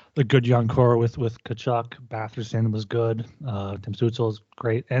good young core with Tkachuk. Batherson was good. Tim Stützle is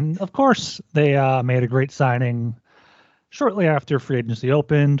great. And, of course, they made a great signing shortly after free agency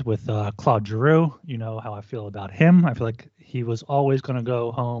opened with Claude Giroux. You know how I feel about him. I feel like he was always going to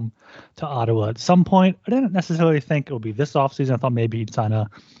go home to Ottawa at some point. I didn't necessarily think it would be this offseason. I thought maybe he'd sign a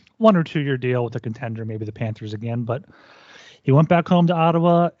 1 or 2 year deal with a contender, maybe the Panthers again. But he went back home to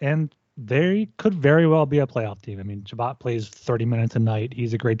Ottawa, and they could very well be a playoff team. I mean, Chabot plays 30 minutes a night.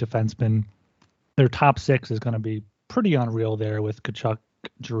 He's a great defenseman. Their top six is going to be pretty unreal there with Kachuk,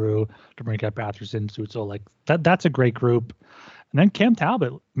 Giroux, DeBrincat, Batherson, Stützle. Like that's a great group. And then Cam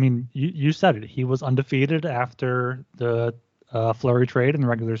Talbot. I mean, you said it. He was undefeated after the Fleury trade in the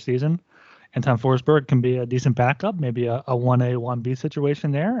regular season. Anton Forsberg can be a decent backup, maybe a 1A, 1B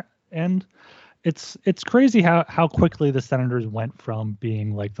situation there. And it's crazy how quickly the Senators went from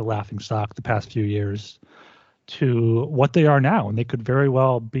being like the laughingstock the past few years to what they are now. And they could very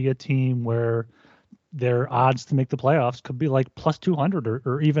well be a team where their odds to make the playoffs could be like plus 200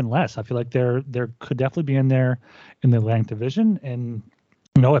 or even less. I feel like they're could definitely be in there in the Atlantic Division. And,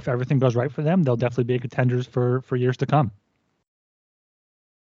 if everything goes right for them, they'll definitely be contenders for years to come.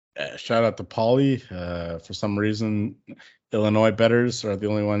 Shout out to Paulie. For some reason, Illinois bettors are the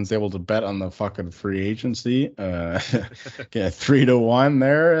only ones able to bet on the fucking free agency. Get 3-1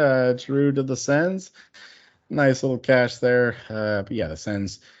 there. Giroux to the Sens. Nice little cash there. But yeah, the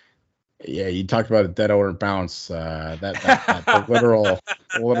Sens. Yeah, you talked about a dead order bounce. That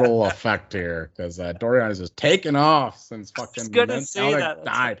literal effect here, because Dorion is just taking off since fucking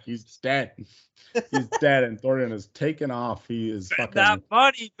died. He's dead. He's dead, and Dorion is taking off. He is fucking that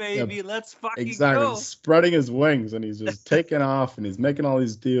money, baby. Yeah, let's fucking exactly. Go. He's spreading his wings, and he's just taking off, and he's making all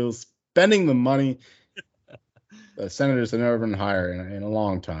these deals, spending the money. The Senators have never been higher in a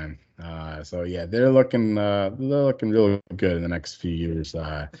long time. So yeah, they're looking really good in the next few years.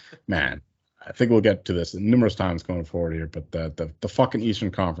 Man, I think we'll get to this numerous times going forward here. But the fucking Eastern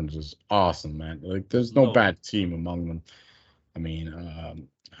Conference is awesome, man. Like, there's no bad team among them. I mean,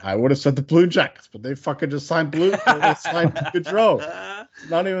 I would have said the Blue Jackets, but they fucking just signed They signed Gaudreau.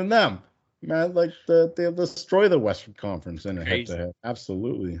 Not even them, man. Like they'll destroy the Western Conference in a head-to-head.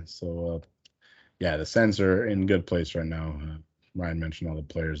 Absolutely. So yeah, the Sens are in good place right now. Ryan mentioned all the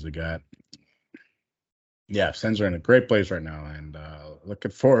players they got. Yeah, Sens are in a great place right now, and looking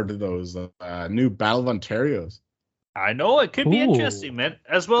forward to those new Battle of Ontarios. I know it could be interesting, man.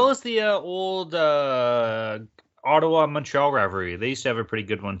 As well as the old Ottawa-Montreal rivalry. They used to have a pretty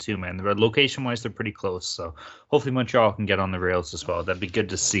good one too, man. Location-wise, they're pretty close, so hopefully Montreal can get on the rails as well. That'd be good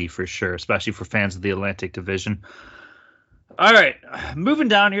to see for sure, especially for fans of the Atlantic Division. All right, moving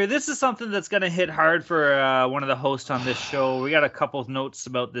down here. This is something that's going to hit hard for one of the hosts on this show. We got a couple of notes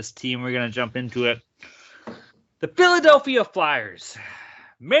about this team. We're going to jump into it. The Philadelphia Flyers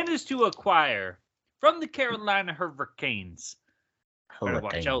managed to acquire from the Carolina Hurricanes. Better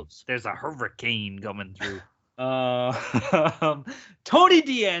watch out. There's a hurricane coming through. Tony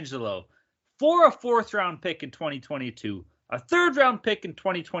DeAngelo for a 4th-round pick in 2022. A 3rd-round pick in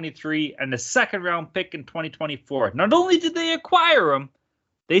 2023, and a 2nd-round pick in 2024. Not only did they acquire him,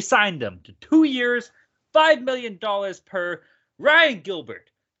 they signed him to 2 years, $5 million per. Ryan Gilbert,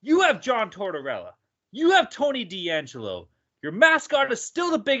 you have John Tortorella. You have Tony DeAngelo. Your mascot is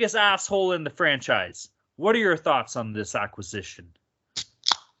still the biggest asshole in the franchise. What are your thoughts on this acquisition?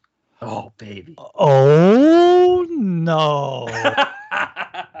 Oh, baby. Oh, no.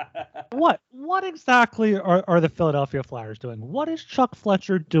 What exactly are the Philadelphia Flyers doing? What is Chuck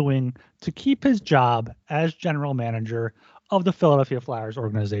Fletcher doing to keep his job as general manager of the Philadelphia Flyers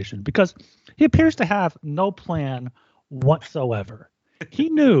organization? Because he appears to have no plan whatsoever. He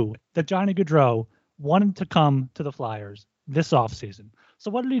knew that Johnny Gaudreau wanted to come to the Flyers this offseason. So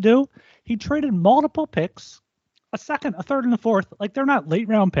what did he do? He traded multiple picks, a 2nd, a 3rd, and a 4th. Like, they're not late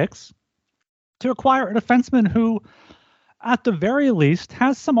round picks, to acquire a defenseman who, at the very least,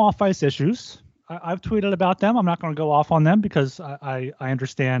 has some off-ice issues. I've tweeted about them. I'm not going to go off on them because I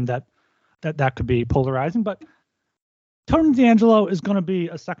understand that could be polarizing. But Tony DeAngelo is going to be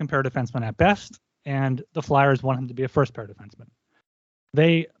a 2nd-pair defenseman at best, and the Flyers want him to be a 1st-pair defenseman.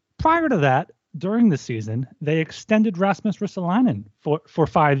 Prior to that, during the season, they extended Rasmus Ristolainen for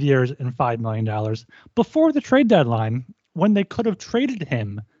 5 years and $5 million before the trade deadline, when they could have traded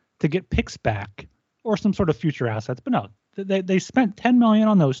him to get picks back or some sort of future assets. But no, they spent $10 million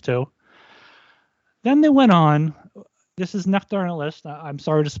on those two. Then they went on. This is next on the list. I'm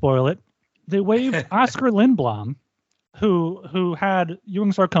sorry to spoil it. They waived Oscar Lindblom, who had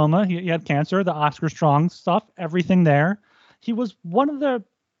Ewing sarcoma. He had cancer, the Oscar Strong stuff, everything there. He was one of the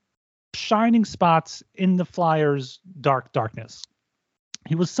shining spots in the Flyers' darkness.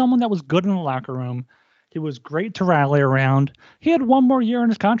 He was someone that was good in the locker room. He was great to rally around. He had one more year in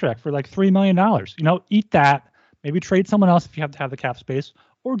his contract for like $3 million. Eat that. Maybe trade someone else if you have to have the cap space,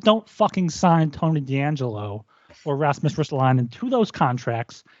 or don't fucking sign Tony DeAngelo or Rasmus Ristolainen to those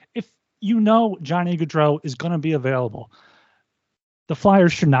contracts if you know Johnny Gaudreau is going to be available. The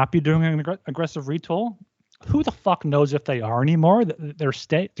Flyers should not be doing an aggressive retool. Who the fuck knows if they are anymore? They're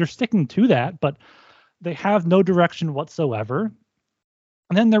sticking to that, but they have no direction whatsoever.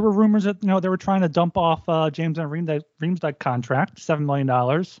 And then there were rumors that they were trying to dump off James Van Riemsdyk contract, $7 million,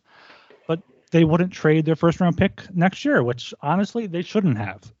 but they wouldn't trade their first round pick next year, which honestly they shouldn't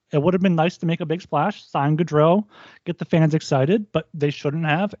have. It would have been nice to make a big splash, sign Gaudreau, get the fans excited, but they shouldn't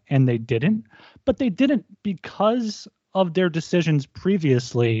have, and they didn't. But they didn't because of their decisions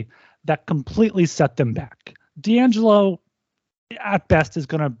previously that completely set them back. DeAngelo, at best, is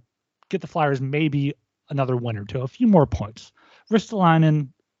going to get the Flyers maybe another win or two, a few more points. Ristolainen,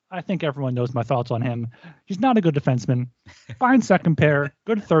 I think everyone knows my thoughts on him. He's not a good defenseman. Fine second pair,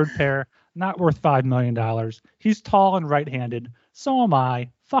 good third pair, not worth $5 million. He's tall and right-handed. So am I.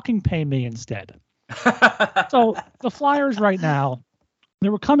 Fucking pay me instead. So the Flyers right now, they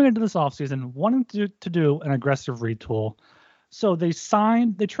were coming into this offseason wanting to do an aggressive retool. So they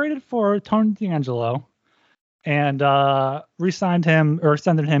traded for Tony DeAngelo and re-signed him or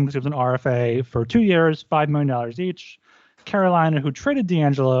extended him because he was an RFA for 2 years, $5 million each. Carolina, who traded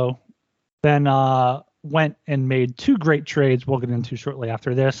DeAngelo, then went and made 2 great trades we'll get into shortly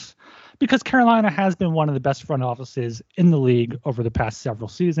after this, because Carolina has been one of the best front offices in the league over the past several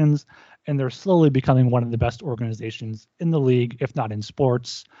seasons, and they're slowly becoming one of the best organizations in the league, if not in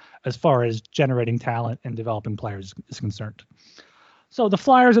sports, as far as generating talent and developing players is concerned. So the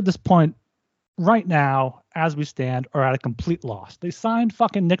Flyers at this point, right now, as we stand, are at a complete loss. They signed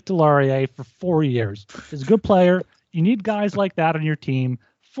fucking Nick Delorier for 4 years. He's a good player. You need guys like that on your team.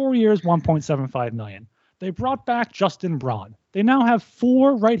 4 years, $1.75 million. They brought back Justin Braun. They now have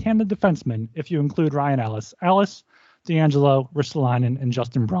 4 right-handed defensemen, if you include Ryan Ellis. Ellis, DeAngelo, Ristolainen, and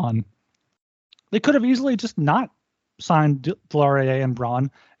Justin Braun. They could have easily just not signed Delorier and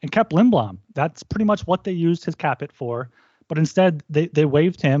Braun and kept Lindblom. That's pretty much what they used his cap hit for. But instead, they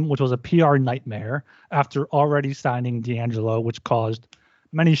waived him, which was a PR nightmare, after already signing DeAngelo, which caused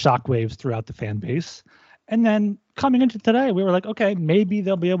many shockwaves throughout the fan base. And then coming into today, we were like, okay, maybe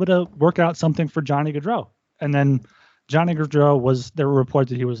they'll be able to work out something for Johnny Gaudreau. And then Johnny Gaudreau there were reports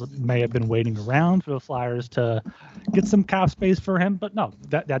that he may have been waiting around for the Flyers to get some cap space for him, but no,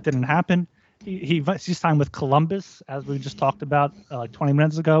 that didn't happen. He signed with Columbus, as we just talked about like 20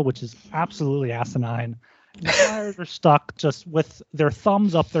 minutes ago, which is absolutely asinine. And the Flyers are stuck just with their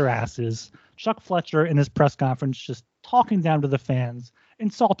thumbs up their asses. Chuck Fletcher in his press conference just talking down to the fans,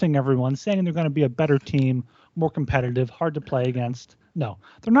 insulting everyone, saying they're going to be a better team, more competitive, hard to play against. No,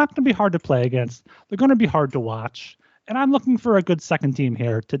 they're not going to be hard to play against. They're going to be hard to watch. And I'm looking for a good second team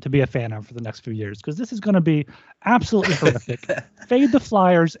here to be a fan of for the next few years, because this is going to be absolutely horrific. Fade the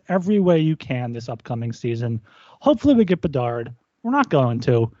Flyers every way you can this upcoming season. Hopefully we get Bedard. We're not going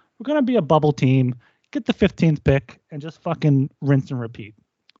to. We're going to be a bubble team, get the 15th pick, and just fucking rinse and repeat.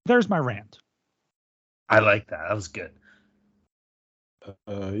 There's my rant. I like that. That was good.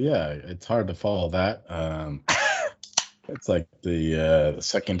 Yeah, it's hard to follow that. It's like the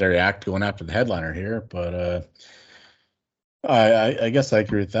secondary act going after the headliner here, but I guess I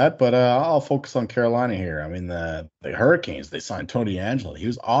agree with that. But I'll focus on Carolina here. I mean, the Hurricanes, they signed Tony DeAngelo. He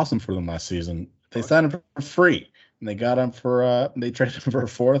was awesome for them last season. They signed him for free, and they got him they traded him for a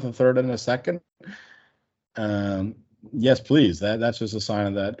 4th, a 3rd, and a 2nd. Yes, please. That's just a sign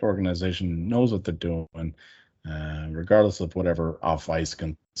of that organization knows what they're doing. Regardless of whatever off-ice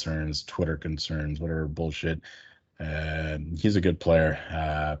concerns, Twitter concerns, whatever bullshit. He's a good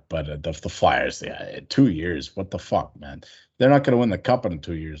player, but the Flyers, 2 years, what the fuck, man? They're not going to win the cup in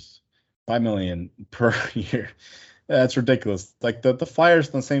 2 years. $5 million per year. That's ridiculous. Like the Flyers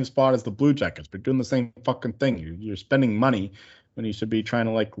in the same spot as the Blue Jackets. They're doing the same fucking thing. You're spending money when you should be trying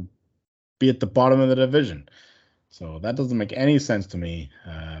to like be at the bottom of the division. So that doesn't make any sense to me.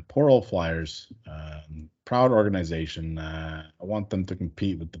 Poor old Flyers. Proud organization. I want them to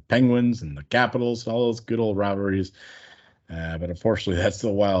compete with the Penguins and the Capitals, all those good old rivalries. But unfortunately, that's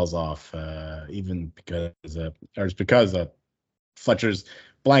still whiles off. Even because of Fletcher's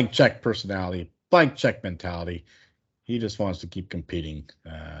blank check personality, blank check mentality. He just wants to keep competing.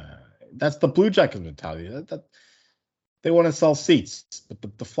 That's the Blue Jackets mentality. They want to sell seats,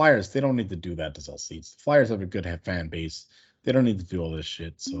 but the Flyers, they don't need to do that to sell seats. The Flyers have a good fan base. They don't need to do all this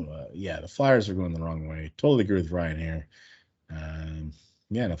shit. So, the Flyers are going the wrong way. Totally agree with Ryan here.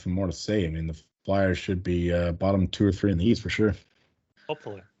 Nothing more to say. I mean, the Flyers should be bottom 2 or 3 in the East for sure.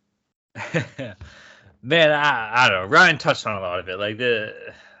 Hopefully. Man, I don't know. Ryan touched on a lot of it. Like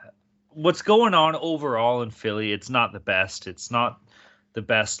what's going on overall in Philly, it's not the best. It's not the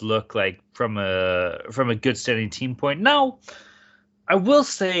best look like from a good standing team point. Now, I will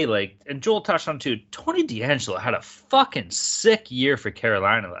say, and Joel touched on too, Tony DeAngelo had a fucking sick year for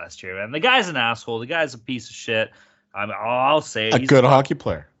Carolina last year, man. The guy's an asshole. The guy's a piece of shit. I'll say it. He's a good hockey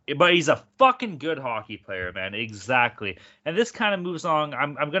player. But he's a fucking good hockey player, man. Exactly. And this kind of moves on.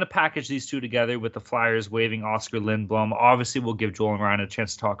 I'm going to package these two together with the Flyers waiving Oscar Lindblom. Obviously, we'll give Joel and Ryan a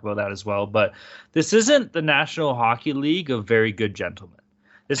chance to talk about that as well. But this isn't the National Hockey League of very good gentlemen.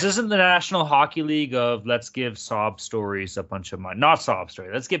 This isn't the National Hockey League of let's give sob stories a bunch of money. Not sob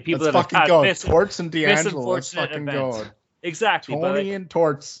stories. Let's get people let's that fucking go. Torts and DeAngelo. Let's fucking events. go. Exactly. Tony and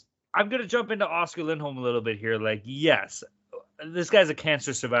Torts. I'm going to jump into Oscar Lindholm a little bit here. Like, yes, this guy's a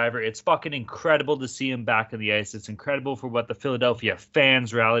cancer survivor. It's fucking incredible to see him back on the ice. It's incredible for what the Philadelphia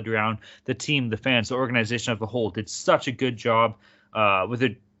fans rallied around. The team, the fans, the organization as a whole did such a good job with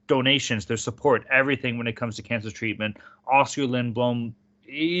their donations, their support, everything when it comes to cancer treatment. Oscar Lindblom,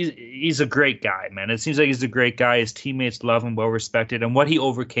 he's a great guy, man. It seems like he's a great guy. His teammates love him, well respected. And what he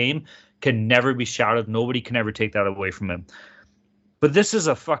overcame can never be shouted. Nobody can ever take that away from him. But this is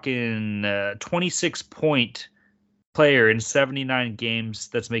a fucking 26-point player in 79 games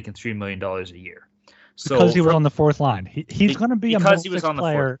that's making $3 million a year. So because he was on the fourth line, he's going to be a middle six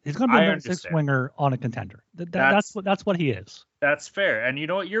player. He's going to be a middle six winger on a contender. That's what he is. That's fair. And you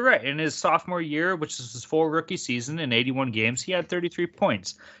know what? You're right. In his sophomore year, which is his full rookie season, in 81 games, he had 33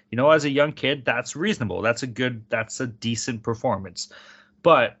 points. You know, as a young kid, that's reasonable. That's a decent performance.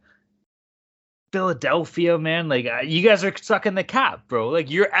 But Philadelphia, man, like you guys are stuck in the cap, bro. Like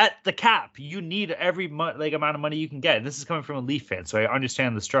you're at the cap. You need every amount of money you can get. And this is coming from a Leaf fan, so I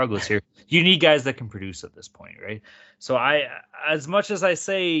understand the struggles here. You need guys that can produce at this point, right? So as much as I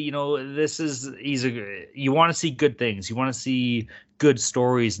say, you know, you want to see good things, you want to see good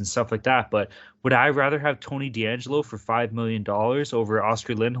stories and stuff like that. But would I rather have Tony DeAngelo for $5 million over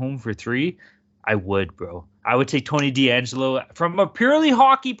Oscar Lindholm for $3 million? I would, bro. I would take Tony DeAngelo from a purely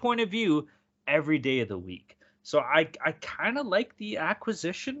hockey point of view every day of the week. So I kind of like the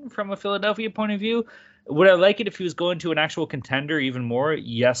acquisition from a Philadelphia point of view. Would I like it if he was going to an actual contender even more?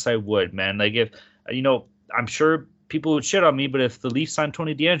 Yes, I would, man. Like if, you know, I'm sure people would shit on me, but if the Leafs signed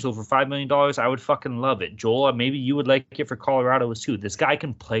Tony DeAngelo for $5 million, I would fucking love it. Joel, maybe you would like it for Colorado too. This guy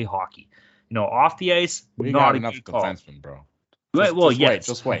can play hockey. You know, off the ice, we not got enough defensemen, bro.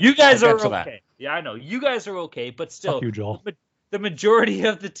 Just wait. You guys are okay. Yeah, I know. You guys are okay, but still. Fuck you, Joel. The majority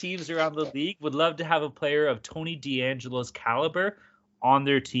of the teams around the league would love to have a player of Tony DeAngelo's caliber on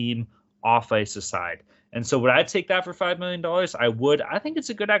their team, off ice aside. And so would I take that for $5 million? I would. I think it's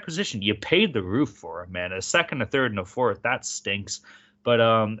a good acquisition. You paid the roof for him, man. A second, a third, and a fourth. That stinks. But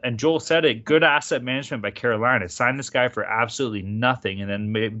and Joel said it, good asset management by Carolina. Signed this guy for absolutely nothing and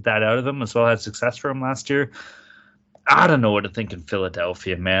then made that out of him as well. Had success for him last year. I don't know what to think in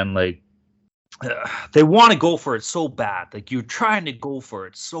Philadelphia, man. Like, they want to go for it so bad. Like you're trying to go for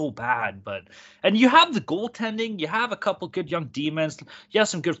it so bad, and you have the goaltending. You have a couple good young D-men. You have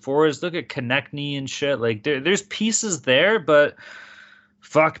some good forwards. Look at Konechny and shit. Like there's pieces there, but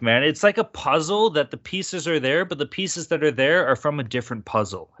fuck, man, it's like a puzzle that the pieces are there, but the pieces that are there are from a different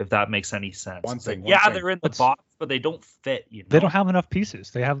puzzle. If that makes any sense. They're in the box, but they don't fit. You know? They don't have enough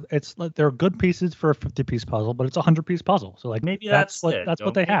pieces. They're good pieces for a 50-piece puzzle, but it's a 100-piece puzzle. So like maybe that's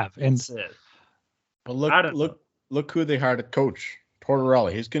what they have. And that's it. But look who they hired at coach,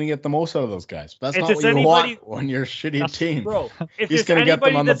 Tortorella. He's going to get the most out of those guys. That's not what you want when you're a shitty team. Bro, he's going to get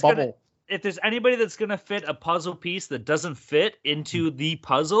them on the bubble. If there's anybody that's going to fit a puzzle piece that doesn't fit into the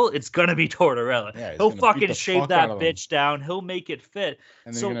puzzle, it's going to be Tortorella. Yeah, he'll fucking shave that bitch down. He'll make it fit.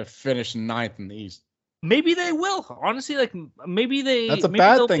 And they're going to finish 9th in the East. Maybe they will. Honestly, like maybe they. That's a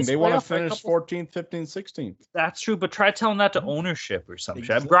bad thing. They want to finish 14th, 15th, 16th. That's true, but try telling that to ownership or something.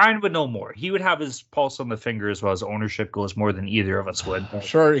 Exactly. Brian would know more. He would have his pulse on the finger as well as ownership goes more than either of us would. I'm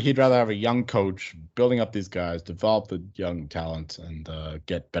sure he'd rather have a young coach building up these guys, develop the young talent, and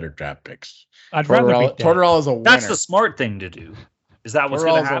get better draft picks. Tortorella's a winner. That's the smart thing to do. Is that what's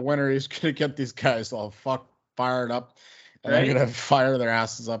going to happen? A winner. He's going to get these guys all fired up. And they're going to fire their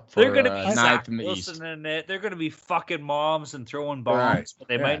asses up for they're going to be 9th in the East. They're going to be fucking moms and throwing bombs, but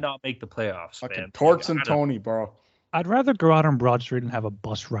they might not make the playoffs. Fucking Torts and Tony, bro. I'd rather go out on Broad Street and have a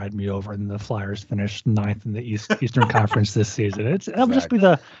bus ride me over than the Flyers finish 9th in the Eastern Conference this season. It'll just be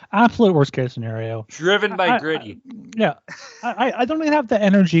the absolute worst case scenario. Driven by Gritty. I don't even have the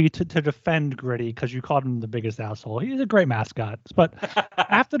energy to defend Gritty because you called him the biggest asshole. He's a great mascot. But I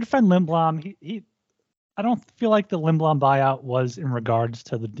have to defend Lindblom. I don't feel like the Lindblom buyout was in regards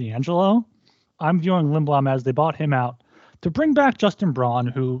to the DeAngelo. I'm viewing Lindblom as they bought him out to bring back Justin Braun,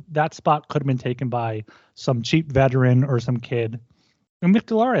 who that spot could have been taken by some cheap veteran or some kid. And Nick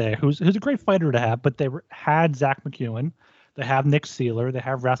Delarier, who's a great fighter to have, but they had Zach McEwen, they have Nick Seeler, they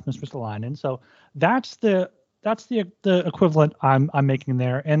have Rasmus Ristolainen. So that's the equivalent I'm making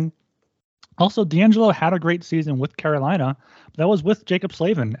there. And Also, D'Angelo had a great season with Carolina. That was with Jacob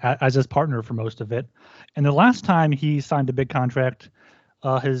Slavin as his partner for most of it. And the last time he signed a big contract,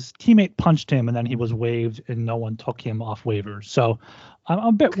 his teammate punched him, and then he was waived, and no one took him off waivers. So I'm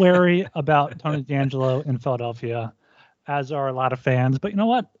a bit wary about Tony D'Angelo in Philadelphia, as are a lot of fans. But you know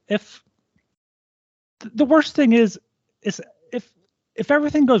what? If the worst thing is if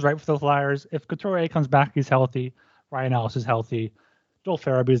everything goes right for the Flyers, if Couturier comes back, he's healthy, Ryan Ellis is healthy, Joel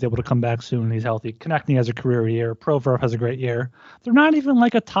Farabee is able to come back soon and he's healthy, Konechny has a career year, Provorov has a great year, they're not even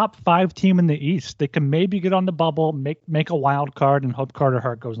like a top 5 team in the East. They can maybe get on the bubble, make a wild card, and hope Carter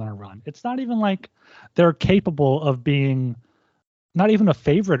Hart goes on a run. It's not even like they're capable of being not even a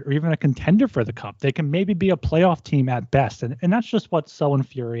favorite or even a contender for the cup. They can maybe be a playoff team at best, and that's just what's so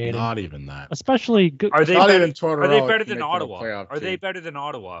infuriating. Not even that. Especially are they not better, even are they better than Ottawa? Are they better than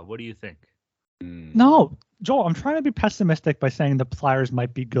Ottawa? What do you think? No, Joel, I'm trying to be pessimistic by saying the Flyers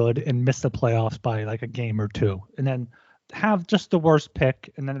might be good and miss the playoffs by like a game or two, and then have just the worst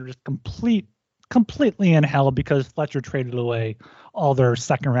pick, and then they're just completely in hell because Fletcher traded away all their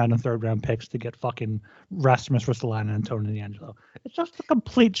second round and third round picks to get fucking Rasmus Ristolainen and Tony D'Angelo. It's just a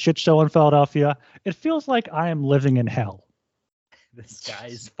complete shit show in Philadelphia. It feels like I am living in hell. The sky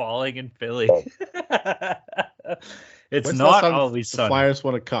is falling in Philly. It's not always sunny. The Flyers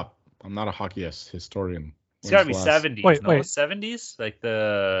won a cup. I'm not a hockey historian. It's got to be 70s. Wait. 70s? Like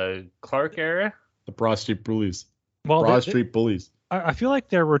the Clark era? The Broad Street Bullies. Well, Broad Street Bullies. I feel like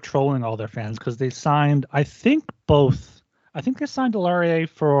they were trolling all their fans because they signed, I think they signed Delarier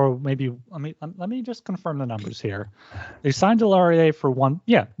for maybe, let me just confirm the numbers here. They signed Delarier for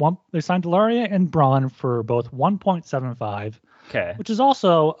they signed Delarier and Braun for both 1.75. Okay. Which is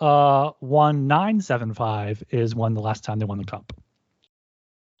also 1975 is when the last time they won the cup.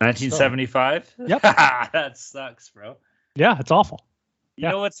 1975? Yep. That sucks, bro. Yeah, it's awful. You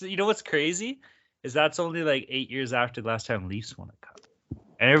know what's crazy? Is that's only like 8 years after the last time Leafs won a cup.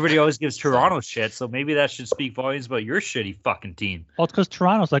 And everybody always gives Toronto shit, so maybe that should speak volumes about your shitty fucking team. Well, it's because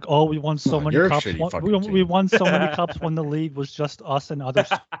Toronto's like, we won so many cups. We won so many cups when the league was just us and other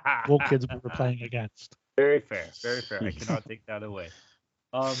school kids we were playing against. Very fair. Very fair. I cannot take that away.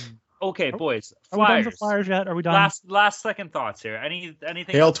 Okay, boys. Are we done with the Flyers yet? Are we done? Last second thoughts here. Anything?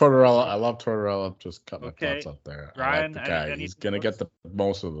 Hail Tortorella. I love Tortorella. Just cut my Okay. thoughts up there. Ryan, I like the guy. He's gonna get the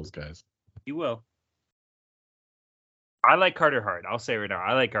most of those guys. You will. I like Carter Hart. I'll say right now,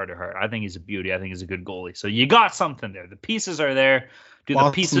 I like Carter Hart. I think he's a beauty. I think he's a good goalie. So you got something there. The pieces are there. Do the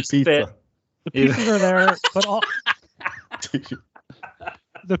pieces fit? The pieces are there, but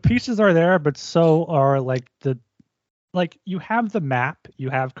the pieces are there, but so are you have the map. You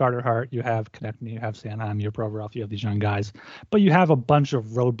have Carter Hart. You have Konechny. You have Sanheim. You have Provorov. You have these young guys, but you have a bunch of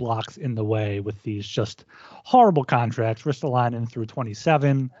roadblocks in the way with these just horrible contracts. Ristolainen through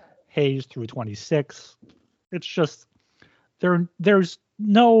 27, Hayes through 26. It's just. There's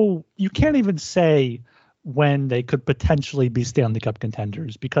no, you can't even say when they could potentially be Stanley Cup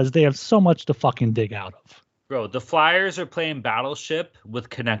contenders because they have so much to fucking dig out of. Bro, the Flyers are playing Battleship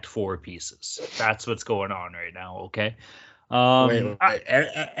with Connect 4 pieces. That's what's going on right now, okay?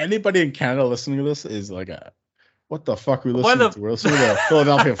 Anybody in Canada listening to this is like, what the fuck are we listening to? We're listening to the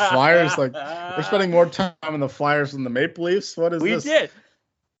Philadelphia Flyers? Like, we're spending more time in the Flyers than the Maple Leafs? What is this? We did.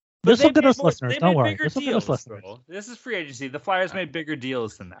 Just look at us listeners. Don't worry. Just look at us listeners. This is free agency. The Flyers made bigger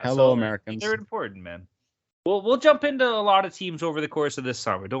deals than that. Hello, Americans. They're important, man. We'll jump into a lot of teams over the course of this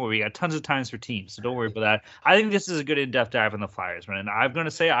summer. Don't worry. We got tons of times for teams, so don't worry about that. I think this is a good in-depth dive on the Flyers, man. And I'm going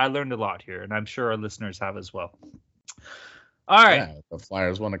to say I learned a lot here, and I'm sure our listeners have as well. All right. Yeah, the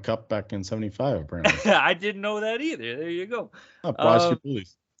Flyers won a cup back in 75, apparently. I didn't know that either. There you go. Broad Street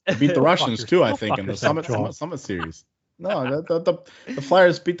Bullies. They beat the Russians, too, I think, in the Summit Series. No, the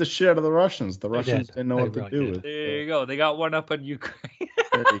Flyers beat the shit out of the Russians. The Russians didn't know what to do with. There you go. They got one up on Ukraine.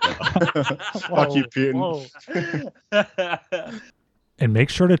 There you go. Fuck you, Putin. And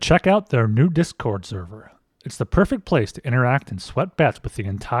make sure to check out their new Discord server. It's the perfect place to interact and sweat bets with the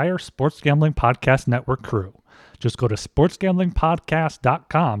entire Sports Gambling Podcast Network crew. Just go to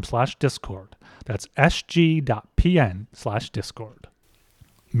sportsgamblingpodcast.com/discord. That's sg.pn/discord.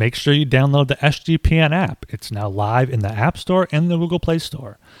 Make sure you download the SGPN app. It's now live in the App Store and the Google Play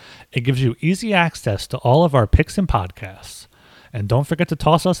Store. It gives you easy access to all of our picks and podcasts. And don't forget to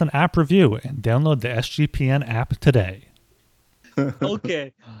toss us an app review and download the SGPN app today.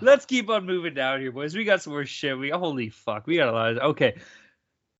 Okay, let's keep on moving down here, boys. We got some more shit. Holy fuck, we got a lot of. Okay,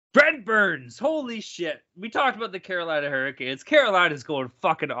 Brent Burns, holy shit. We talked about the Carolina Hurricanes. Carolina's going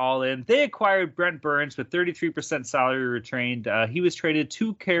fucking all in. They acquired Brent Burns with 33% salary retained. He was traded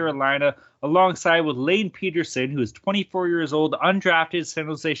to Carolina alongside with Lane Peterson, who is 24 years old, undrafted San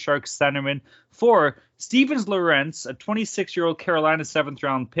Jose Sharks centerman, for Stevens Lorentz, a 26-year-old Carolina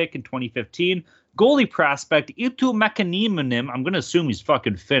 7th-round pick in 2015. Goalie prospect Eetu Mäkiniemi. I'm going to assume he's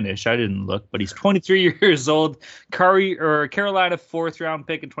fucking Finnish. I didn't look, but he's 23 years old. Carolina 4th-round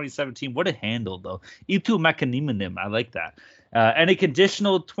pick in 2017. What a handle, though. Eetu Mäkiniemi. I like that. And a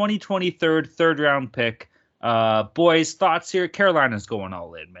conditional 2023 3rd-round pick. Boys, thoughts here? Carolina's going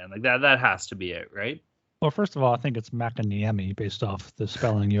all in, man. Like that has to be it, right? Well, first of all, I think it's Mäkiniemi based off the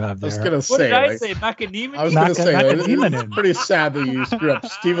spelling you have there. I was gonna What did I say? say? Mäkiniemi? I was gonna say Mäkiniemi. it's pretty sad that you screwed up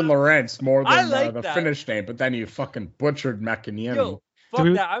Steven Lorentz more I than like the that. Finnish name, but then you fucking butchered Mäkiniemi. Yo, fuck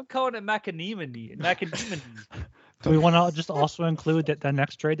we- that. I'm calling it Mäkiniemi. Mäkiniemi. Do we want to just also include that the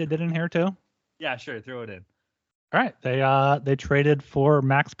next trade they did in here too? Yeah, sure. Throw it in. All right, they traded for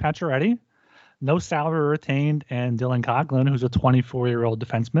Max Pacioretty, no salary retained, and Dylan Coughlin, who's a 24-year-old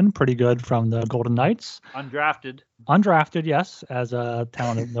defenseman, pretty good from the Golden Knights, Undrafted. undrafted, yes, as a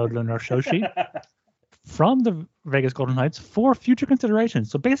talent noted on our show sheet, from the Vegas Golden Knights for future consideration.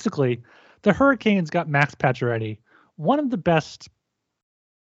 So basically, the Hurricanes got Max Pacioretty, one of the best.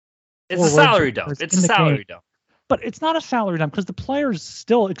 It's a forwards salary dump. in It's a the salary game. dump. But it's not a salary dump because the player's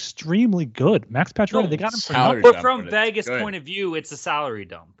still extremely good. Max Pacioretty, No, they got him for salary nothing. But dump, from but it's Vegas' good. point of view, it's a salary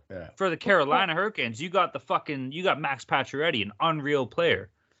dump. Yeah. For the Carolina Hurricanes, you got Max Pacioretty, an unreal player.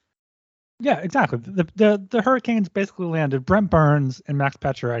 Yeah, exactly. The Hurricanes basically landed Brent Burns and Max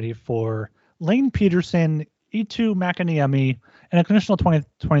Pacioretty for Lane Peterson, Eetu Mäkiniemi, and a conditional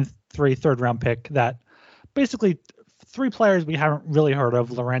 2023 3rd-round pick that basically 3 players we haven't really heard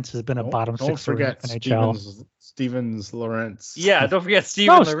of. Lorentz has been a bottom Don't 6 in forget NHL. Stevens Lorentz. Yeah, don't forget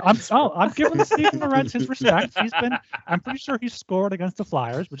Steven No, Lorentz. I'm giving Steven Lorentz his respect. I'm pretty sure he scored against the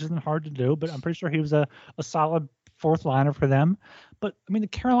Flyers, which isn't hard to do, but I'm pretty sure he was a solid 4th liner for them. But I mean, the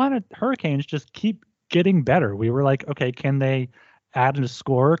Carolina Hurricanes just keep getting better. We were like, okay, can they add a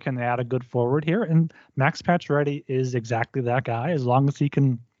scorer? Can they add a good forward here? And Max Pacioretty is exactly that guy. As long as he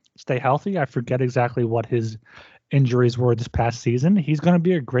can stay healthy, I forget exactly what his injuries were this past season. He's going to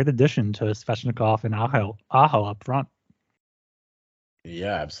be a great addition to Svechnikov and Aho up front.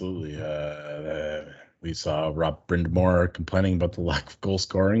 Yeah, absolutely. We saw Rob Brind'Amour complaining about the lack of goal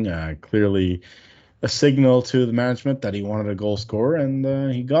scoring. Clearly a signal to the management that he wanted a goal scorer,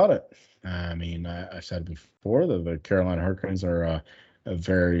 and he got it. I mean, I said before that the Carolina Hurricanes are a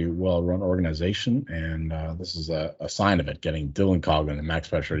very well-run organization, and this is a sign of it, getting Dylan Coughlin and Max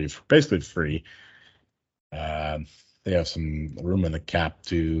Pacioretty basically free. They have some room in the cap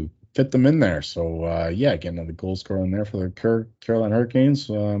to fit them in there. So, yeah, getting another goal scorer in there for the Carolina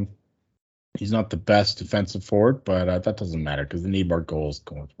Hurricanes. He's not the best defensive forward, but that doesn't matter because they need more goals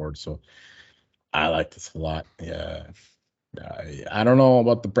going forward. So I like this a lot. Yeah. I don't know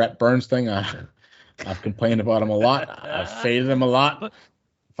about the Brent Burns thing. I've complained about him a lot. I've faded him a lot.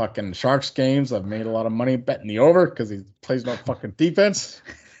 Fucking Sharks games, I've made a lot of money betting the over because he plays no fucking defense.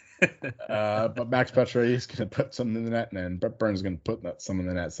 But Max Pacioretty is going to put some in the net, and Brent Burns is going to put some in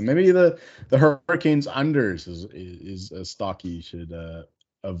the net. So maybe the Hurricanes unders is a stock you should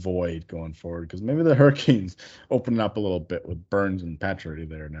avoid going forward, because maybe the Hurricanes open up a little bit with Burns and Pacioretty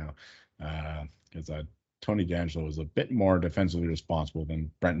there now, because Tony DeAngelo is a bit more defensively responsible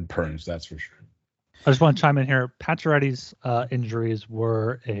than Brent Burns, that's for sure. I just want to chime in here. Pacioretty's injuries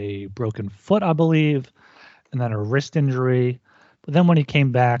were a broken foot, I believe, and then a wrist injury. But then when he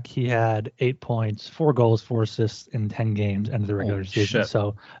came back, he had 8 points, 4 goals, 4 assists in 10 games end of the regular season. shit.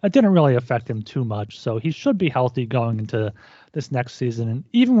 So it didn't really affect him too much. So he should be healthy going into this next season. And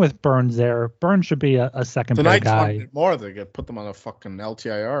even with Burns there, Burns should be a second pair Tonight's guy. one more. They could put them on a fucking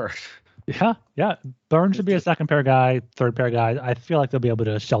LTIR. Yeah. Burns should be a second pair guy, third pair guy. I feel like they'll be able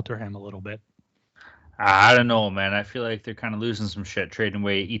to shelter him a little bit. I don't know, man. I feel like they're kind of losing some shit trading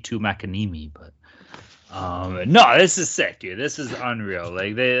away Eetu Mäkiniemi, but no, this is sick, dude. This is unreal.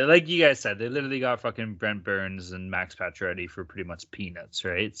 Like you guys said, they literally got fucking Brent Burns and Max Pacioretty for pretty much peanuts,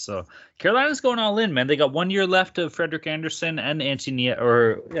 right? So Carolina's going all in, man. They got 1 year left of Frederik Andersen and is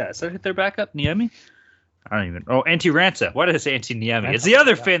that their backup, Niemi? I don't even. Oh, Antti Raanta. Why did I say Antti Niemi? It's the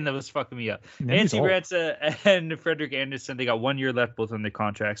other Finn that was fucking me up. Niemi's Antti old. Raanta and Frederik Andersen, they got 1 year left, both on their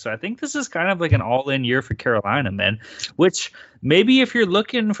contracts. So I think this is kind of like an all-in year for Carolina, man. Which maybe if you're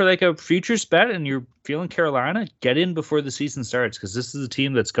looking for like a futures bet and you're feeling Carolina, get in before the season starts because this is a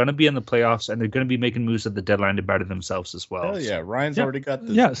team that's going to be in the playoffs and they're going to be making moves at the deadline to better themselves as well. Hell yeah, Ryan's already got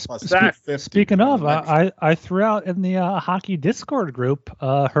this. Yeah, plus Speaking 50 speaking of, I threw out in the hockey Discord group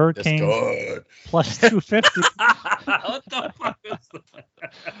Hurricanes plus 250. What the fuck is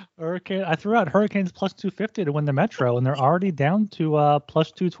that? I threw out Hurricanes plus 250 to win the Metro, and they're already down to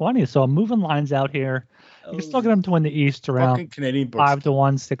plus 220. So I'm moving lines out here. You can still get them to win the East around Canadian 5-1,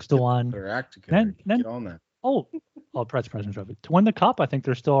 6-1. They're acting. Then get on that. President's Trophy. To win the Cup, I think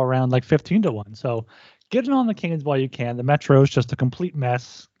they're still around like 15-1. So get it on the Canes while you can. The Metro is just a complete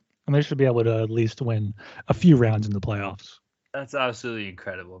mess, and they should be able to at least win a few rounds in the playoffs. That's absolutely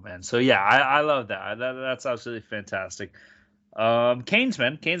incredible, man. So yeah, I love that. That's absolutely fantastic. Canes,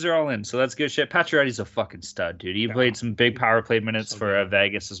 man. Canes are all in, so that's good shit. Pacioretty's a fucking stud, dude. He played some big power play minutes for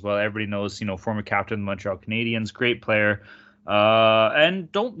Vegas as well. Everybody knows, former captain of the Montreal Canadiens, great player.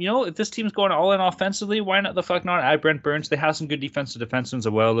 And don't, if this team's going all in offensively, why not the fuck not add Brent Burns? They have some good defensive defensemen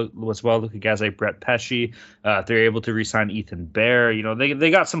as well. Look at guys like Brett Pesce. They're able to re-sign Ethan Bear.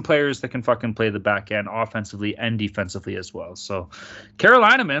 They got some players that can fucking play the back end offensively and defensively as well. So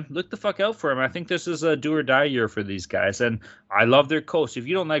Carolina, man, look the fuck out for him. I think this is a do or die year for these guys. And I love their coach. If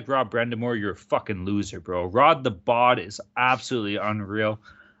you don't like Rod Brind'Amour, you're a fucking loser, bro. Rod the Bod is absolutely unreal.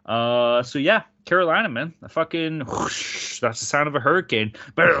 So yeah, Carolina, man, a fucking whoosh, that's the sound of a hurricane.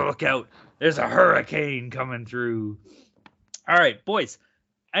 Better look out. There's a hurricane coming through. All right, boys.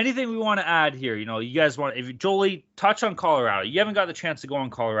 Anything we want to add here? You guys want, if Jolie, touch on Colorado. You haven't got the chance to go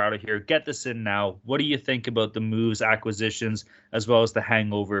on Colorado here. Get this in now. What do you think about the moves, acquisitions, as well as the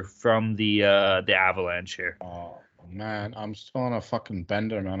hangover from the Avalanche here? Oh man, I'm still on a fucking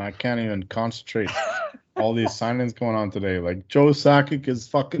bender, man. I can't even concentrate. All these signings going on today. Like Joe Sakic is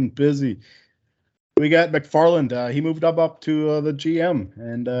fucking busy. We got McFarland. He moved up to the GM,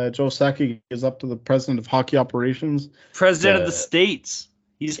 and Joe Sakic is up to the president of hockey operations. President of the States.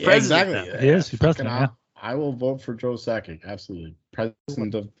 He's president. Exactly. He is. He's president. Yeah. I will vote for Joe Sakic. Absolutely,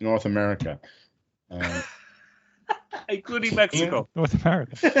 president of North America, including Mexico. North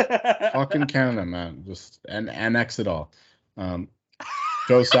America. Fucking Canada, man. Just annex it all. Joe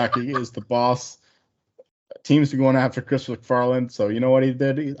Sakic is the boss. Teams are going after Chris McFarland, so you know what he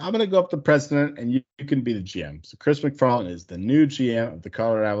did? I'm going to go up to president, and you can be the GM. So Chris McFarland is the new GM of the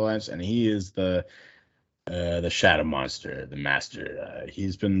Colorado Avalanche, and he is the shadow monster, the master.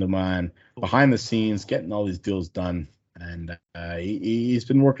 He's been the man behind the scenes, getting all these deals done, and he's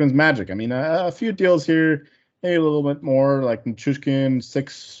been working his magic. I mean, a few deals here, maybe a little bit more, like Nichushkin,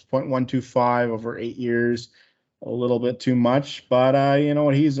 6.125 over 8 years. A little bit too much, but you know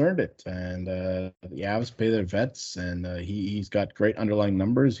what? He's earned it, and the Avs pay their vets, and he's got great underlying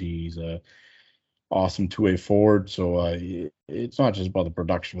numbers. He's a awesome two-way forward, so it's not just about the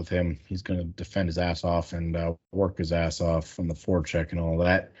production with him. He's going to defend his ass off and work his ass off from the forecheck and all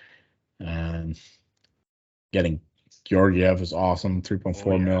that. And getting Georgiev is awesome,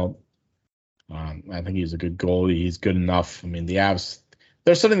 3.4 mil. I think he's a good goalie. He's good enough. I mean, the Avs.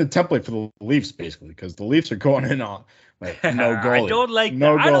 They're setting the template for the Leafs, basically, because the Leafs are going in on like no goalie. I don't like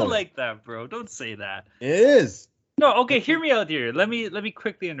that. I don't like that, bro. Don't say that. It is. No, okay, hear me out here. Let me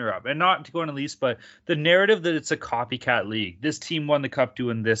quickly interrupt. And not to go on the Leafs, but the narrative that it's a copycat league. This team won the cup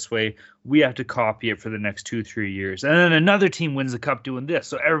doing this way. We have to copy it for the next 2-3 years. And then another team wins the cup doing this.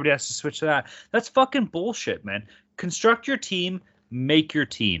 So everybody has to switch to that. That's fucking bullshit, man. Construct your team. Make your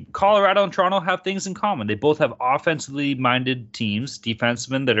team. Colorado and Toronto have things in common. They both have offensively minded teams,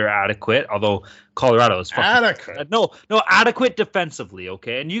 defensemen that are adequate, although Colorado is fucking adequate. No, adequate defensively,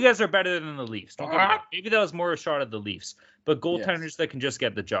 okay? And you guys are better than the Leafs. Don't get me wrong. Maybe that was more a shot at the Leafs, but goaltenders that can just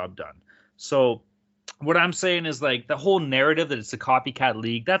get the job done. So what I'm saying is, like, the whole narrative that it's a copycat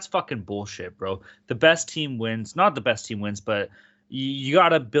league, that's fucking bullshit, bro. The best team wins. Not the best team wins, but you got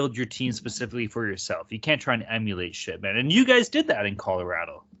to build your team specifically for yourself. You can't try and emulate shit, man. And you guys did that in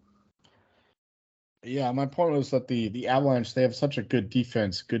Colorado. Yeah, my point was that the Avalanche, they have such a good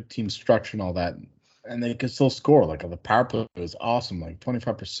defense, good team structure and all that, and they can still score. Like, the power play was awesome, like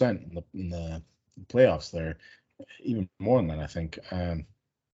 25% in the playoffs there, even more than that, I think.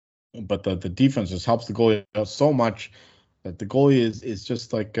 But the defense just helps the goalie out so much that the goalie is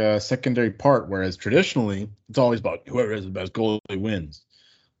just like a secondary part, whereas traditionally it's always about whoever has the best goalie wins.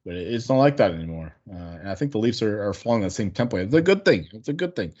 But it's not like that anymore. And I think the Leafs are following that same template. It's a good thing. It's a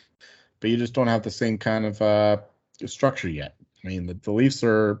good thing. But you just don't have the same kind of structure yet. I mean, the Leafs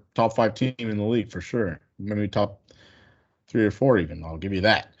are top 5 team in the league for sure. Maybe top 3 or 4 even. I'll give you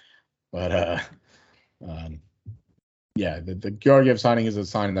that. But yeah, the Georgiev signing is a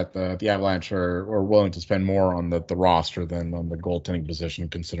sign that the Avalanche are willing to spend more on the roster than on the goaltending position,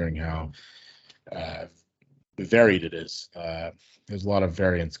 considering how varied it is. There's a lot of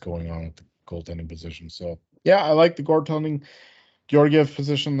variance going on with the goaltending position. So yeah, I like the goaltending Georgiev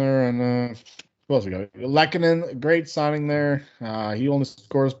position there. And who else we got? Lehkonen, great signing there. He only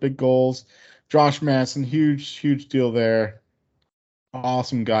scores big goals. Josh Manson, huge deal there.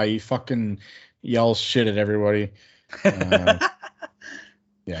 Awesome guy. He fucking yells shit at everybody.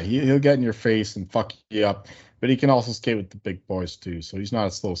 Yeah, he'll get in your face and fuck you up. But he can also skate with the big boys too. So he's not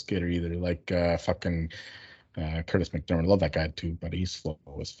a slow skater either. Like fucking Curtis McDermott. I love that guy too, but he's slow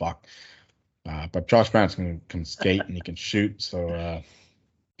as fuck. But Josh Manson can skate and he can shoot. So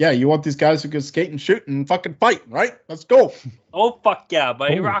yeah, you want these guys who can skate and shoot and fucking fight, right? Let's go. Oh fuck yeah,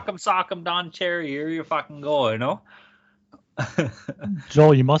 buddy! Rock'em sock'em Don Cherry, here you fucking go, you know.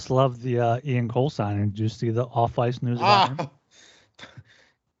 Joel, you must love the Ian Cole signing. Did you see the off-ice news about him?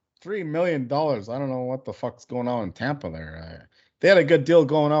 $3 million. I don't know what the fuck's going on in Tampa there. They had a good deal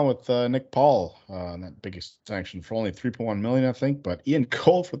going on with Nick Paul on that big extension for only $3.1 million, I think. But Ian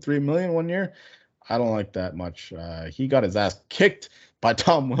Cole for $3 million 1 year, I don't like that much. He got his ass kicked by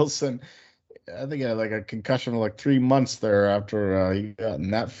Tom Wilson. I think he had like a concussion for like 3 months there after he got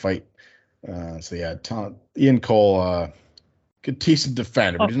in that fight. So yeah, Ian Cole, good decent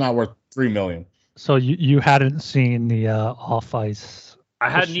defender, but he's not worth $3 million. So you hadn't seen the off-ice? I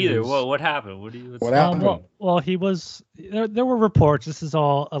hadn't either. What happened? What happened? Well, he was. There were reports. This is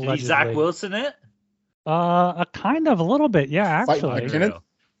all allegedly. Did Zach Wilson it? A kind of a little bit, yeah. Actually,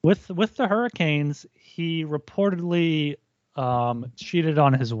 with the Hurricanes, he reportedly cheated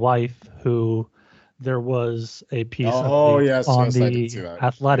on his wife, who there was a piece on the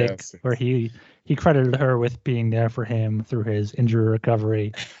Athletic where he credited her with being there for him through his injury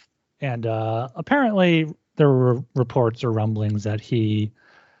recovery, and apparently there were reports or rumblings that he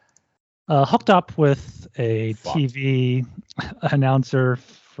hooked up with a TV announcer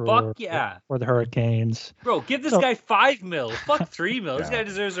for the Hurricanes. Bro, give this guy $5 million. Fuck $3 million. This guy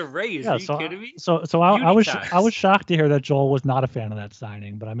deserves a raise. Are you kidding me? So I was shocked to hear that Joel was not a fan of that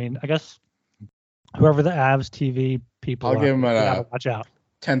signing. But I mean, I guess whoever the Avs TV people, I'll give him watch out.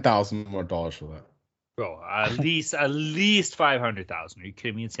 $10,000 more for that. Bro, at least $500,000. Are you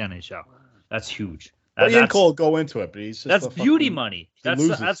kidding me? It's the NHL. That's huge. Ian Cole go into it, but he's just that's beauty money.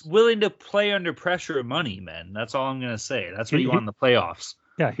 That's willing to play under pressure money, man. That's all I'm gonna say. That's what you want in the playoffs.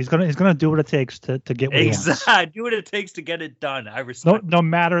 Yeah, he's gonna do what it takes to get what he wants. Do what it takes to get it done. I respect. No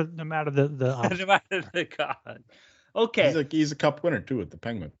matter the no matter the god. Okay. He's a cup winner too with the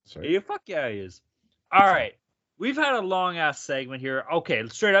Penguins. Right? Yeah, fuck yeah, he is. All right. We've had a long ass segment here. Okay,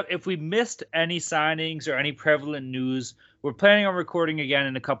 straight up, if we missed any signings or any prevalent news, we're planning on recording again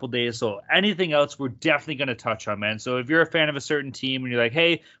in a couple days. So anything else, we're definitely going to touch on, man. So if you're a fan of a certain team and you're like,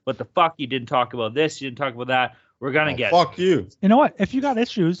 hey, what the fuck? You didn't talk about this. You didn't talk about that. We're going to get fuck you. You know what? If you got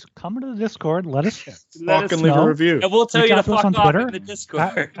issues, come into the Discord. Let us leave a review. And we'll tell you to fuck off in the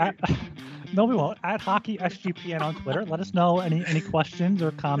Discord. No, we won't. At Hockey SGPN on Twitter. Let us know any questions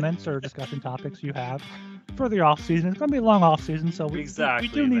or comments or discussion topics you have for the off season. It's going to be a long off season, so we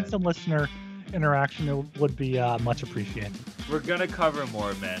do need some listener interaction. It would be much appreciated. We're gonna cover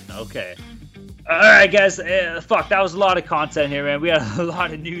more, man. Okay. All right, guys. Fuck, that was a lot of content here, man. We had a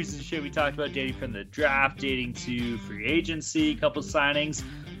lot of news and shit we talked about, dating from the draft, dating to free agency, couple signings.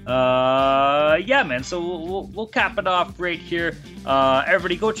 Yeah, man. So we'll cap it off right here.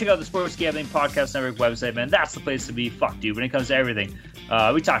 Everybody, go check out the Sports Gambling Podcast Network website, man. That's the place to be. Fuck, dude. When it comes to everything,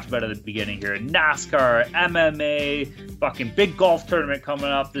 we talked about it at the beginning here. NASCAR, MMA, fucking big golf tournament coming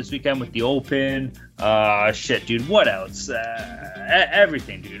up this weekend with the Open. Shit, dude. What else?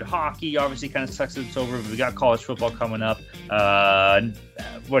 Everything, dude. Hockey obviously kind of sucks it's over, but we got college football coming up.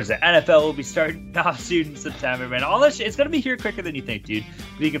 What is it? NFL will be starting off soon in September, man. All that shit, it's gonna be here quicker than you think, dude.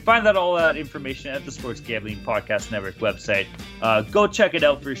 But you can find all that information at the Sports Gambling Podcast Network website. Go check it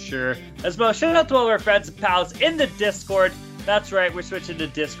out for sure. As well, shout out to all of our friends and pals in the Discord. That's right, we're switching to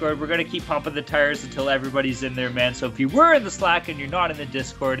Discord. We're going to keep pumping the tires until everybody's in there, man. So if you were in the Slack and you're not in the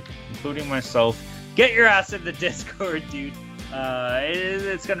Discord, including myself, get your ass in the Discord, dude.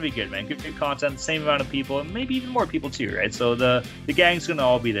 It's going to be good, man. Good content, same amount of people, and maybe even more people too, right? So the gang's going to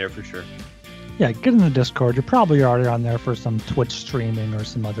all be there for sure. Yeah, get in the Discord. You're probably already on there for some Twitch streaming or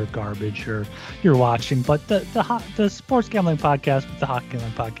some other garbage you're watching. But the Sports Gambling Podcast with the Hockey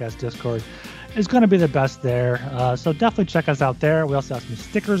Gambling Podcast Discord is going to be the best there. So definitely check us out there. We also have some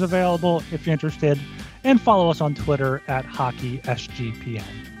stickers available if you're interested. And follow us on Twitter at HockeySGPN.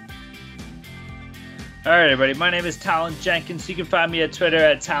 All right, everybody. My name is Talon Jenkins. You can find me at Twitter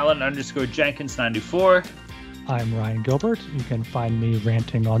at Talon_Jenkins94. I'm Ryan Gilbert. You can find me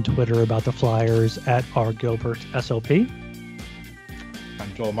ranting on Twitter about the Flyers at RGilbertSOP.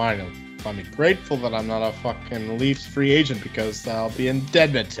 I'm Joel Mino. I'll be grateful that I'm not a fucking Leafs free agent because I'll be in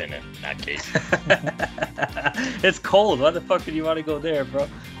Edmonton in that case. It's cold. Why the fuck would you want to go there, bro?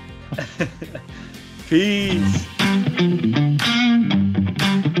 Peace.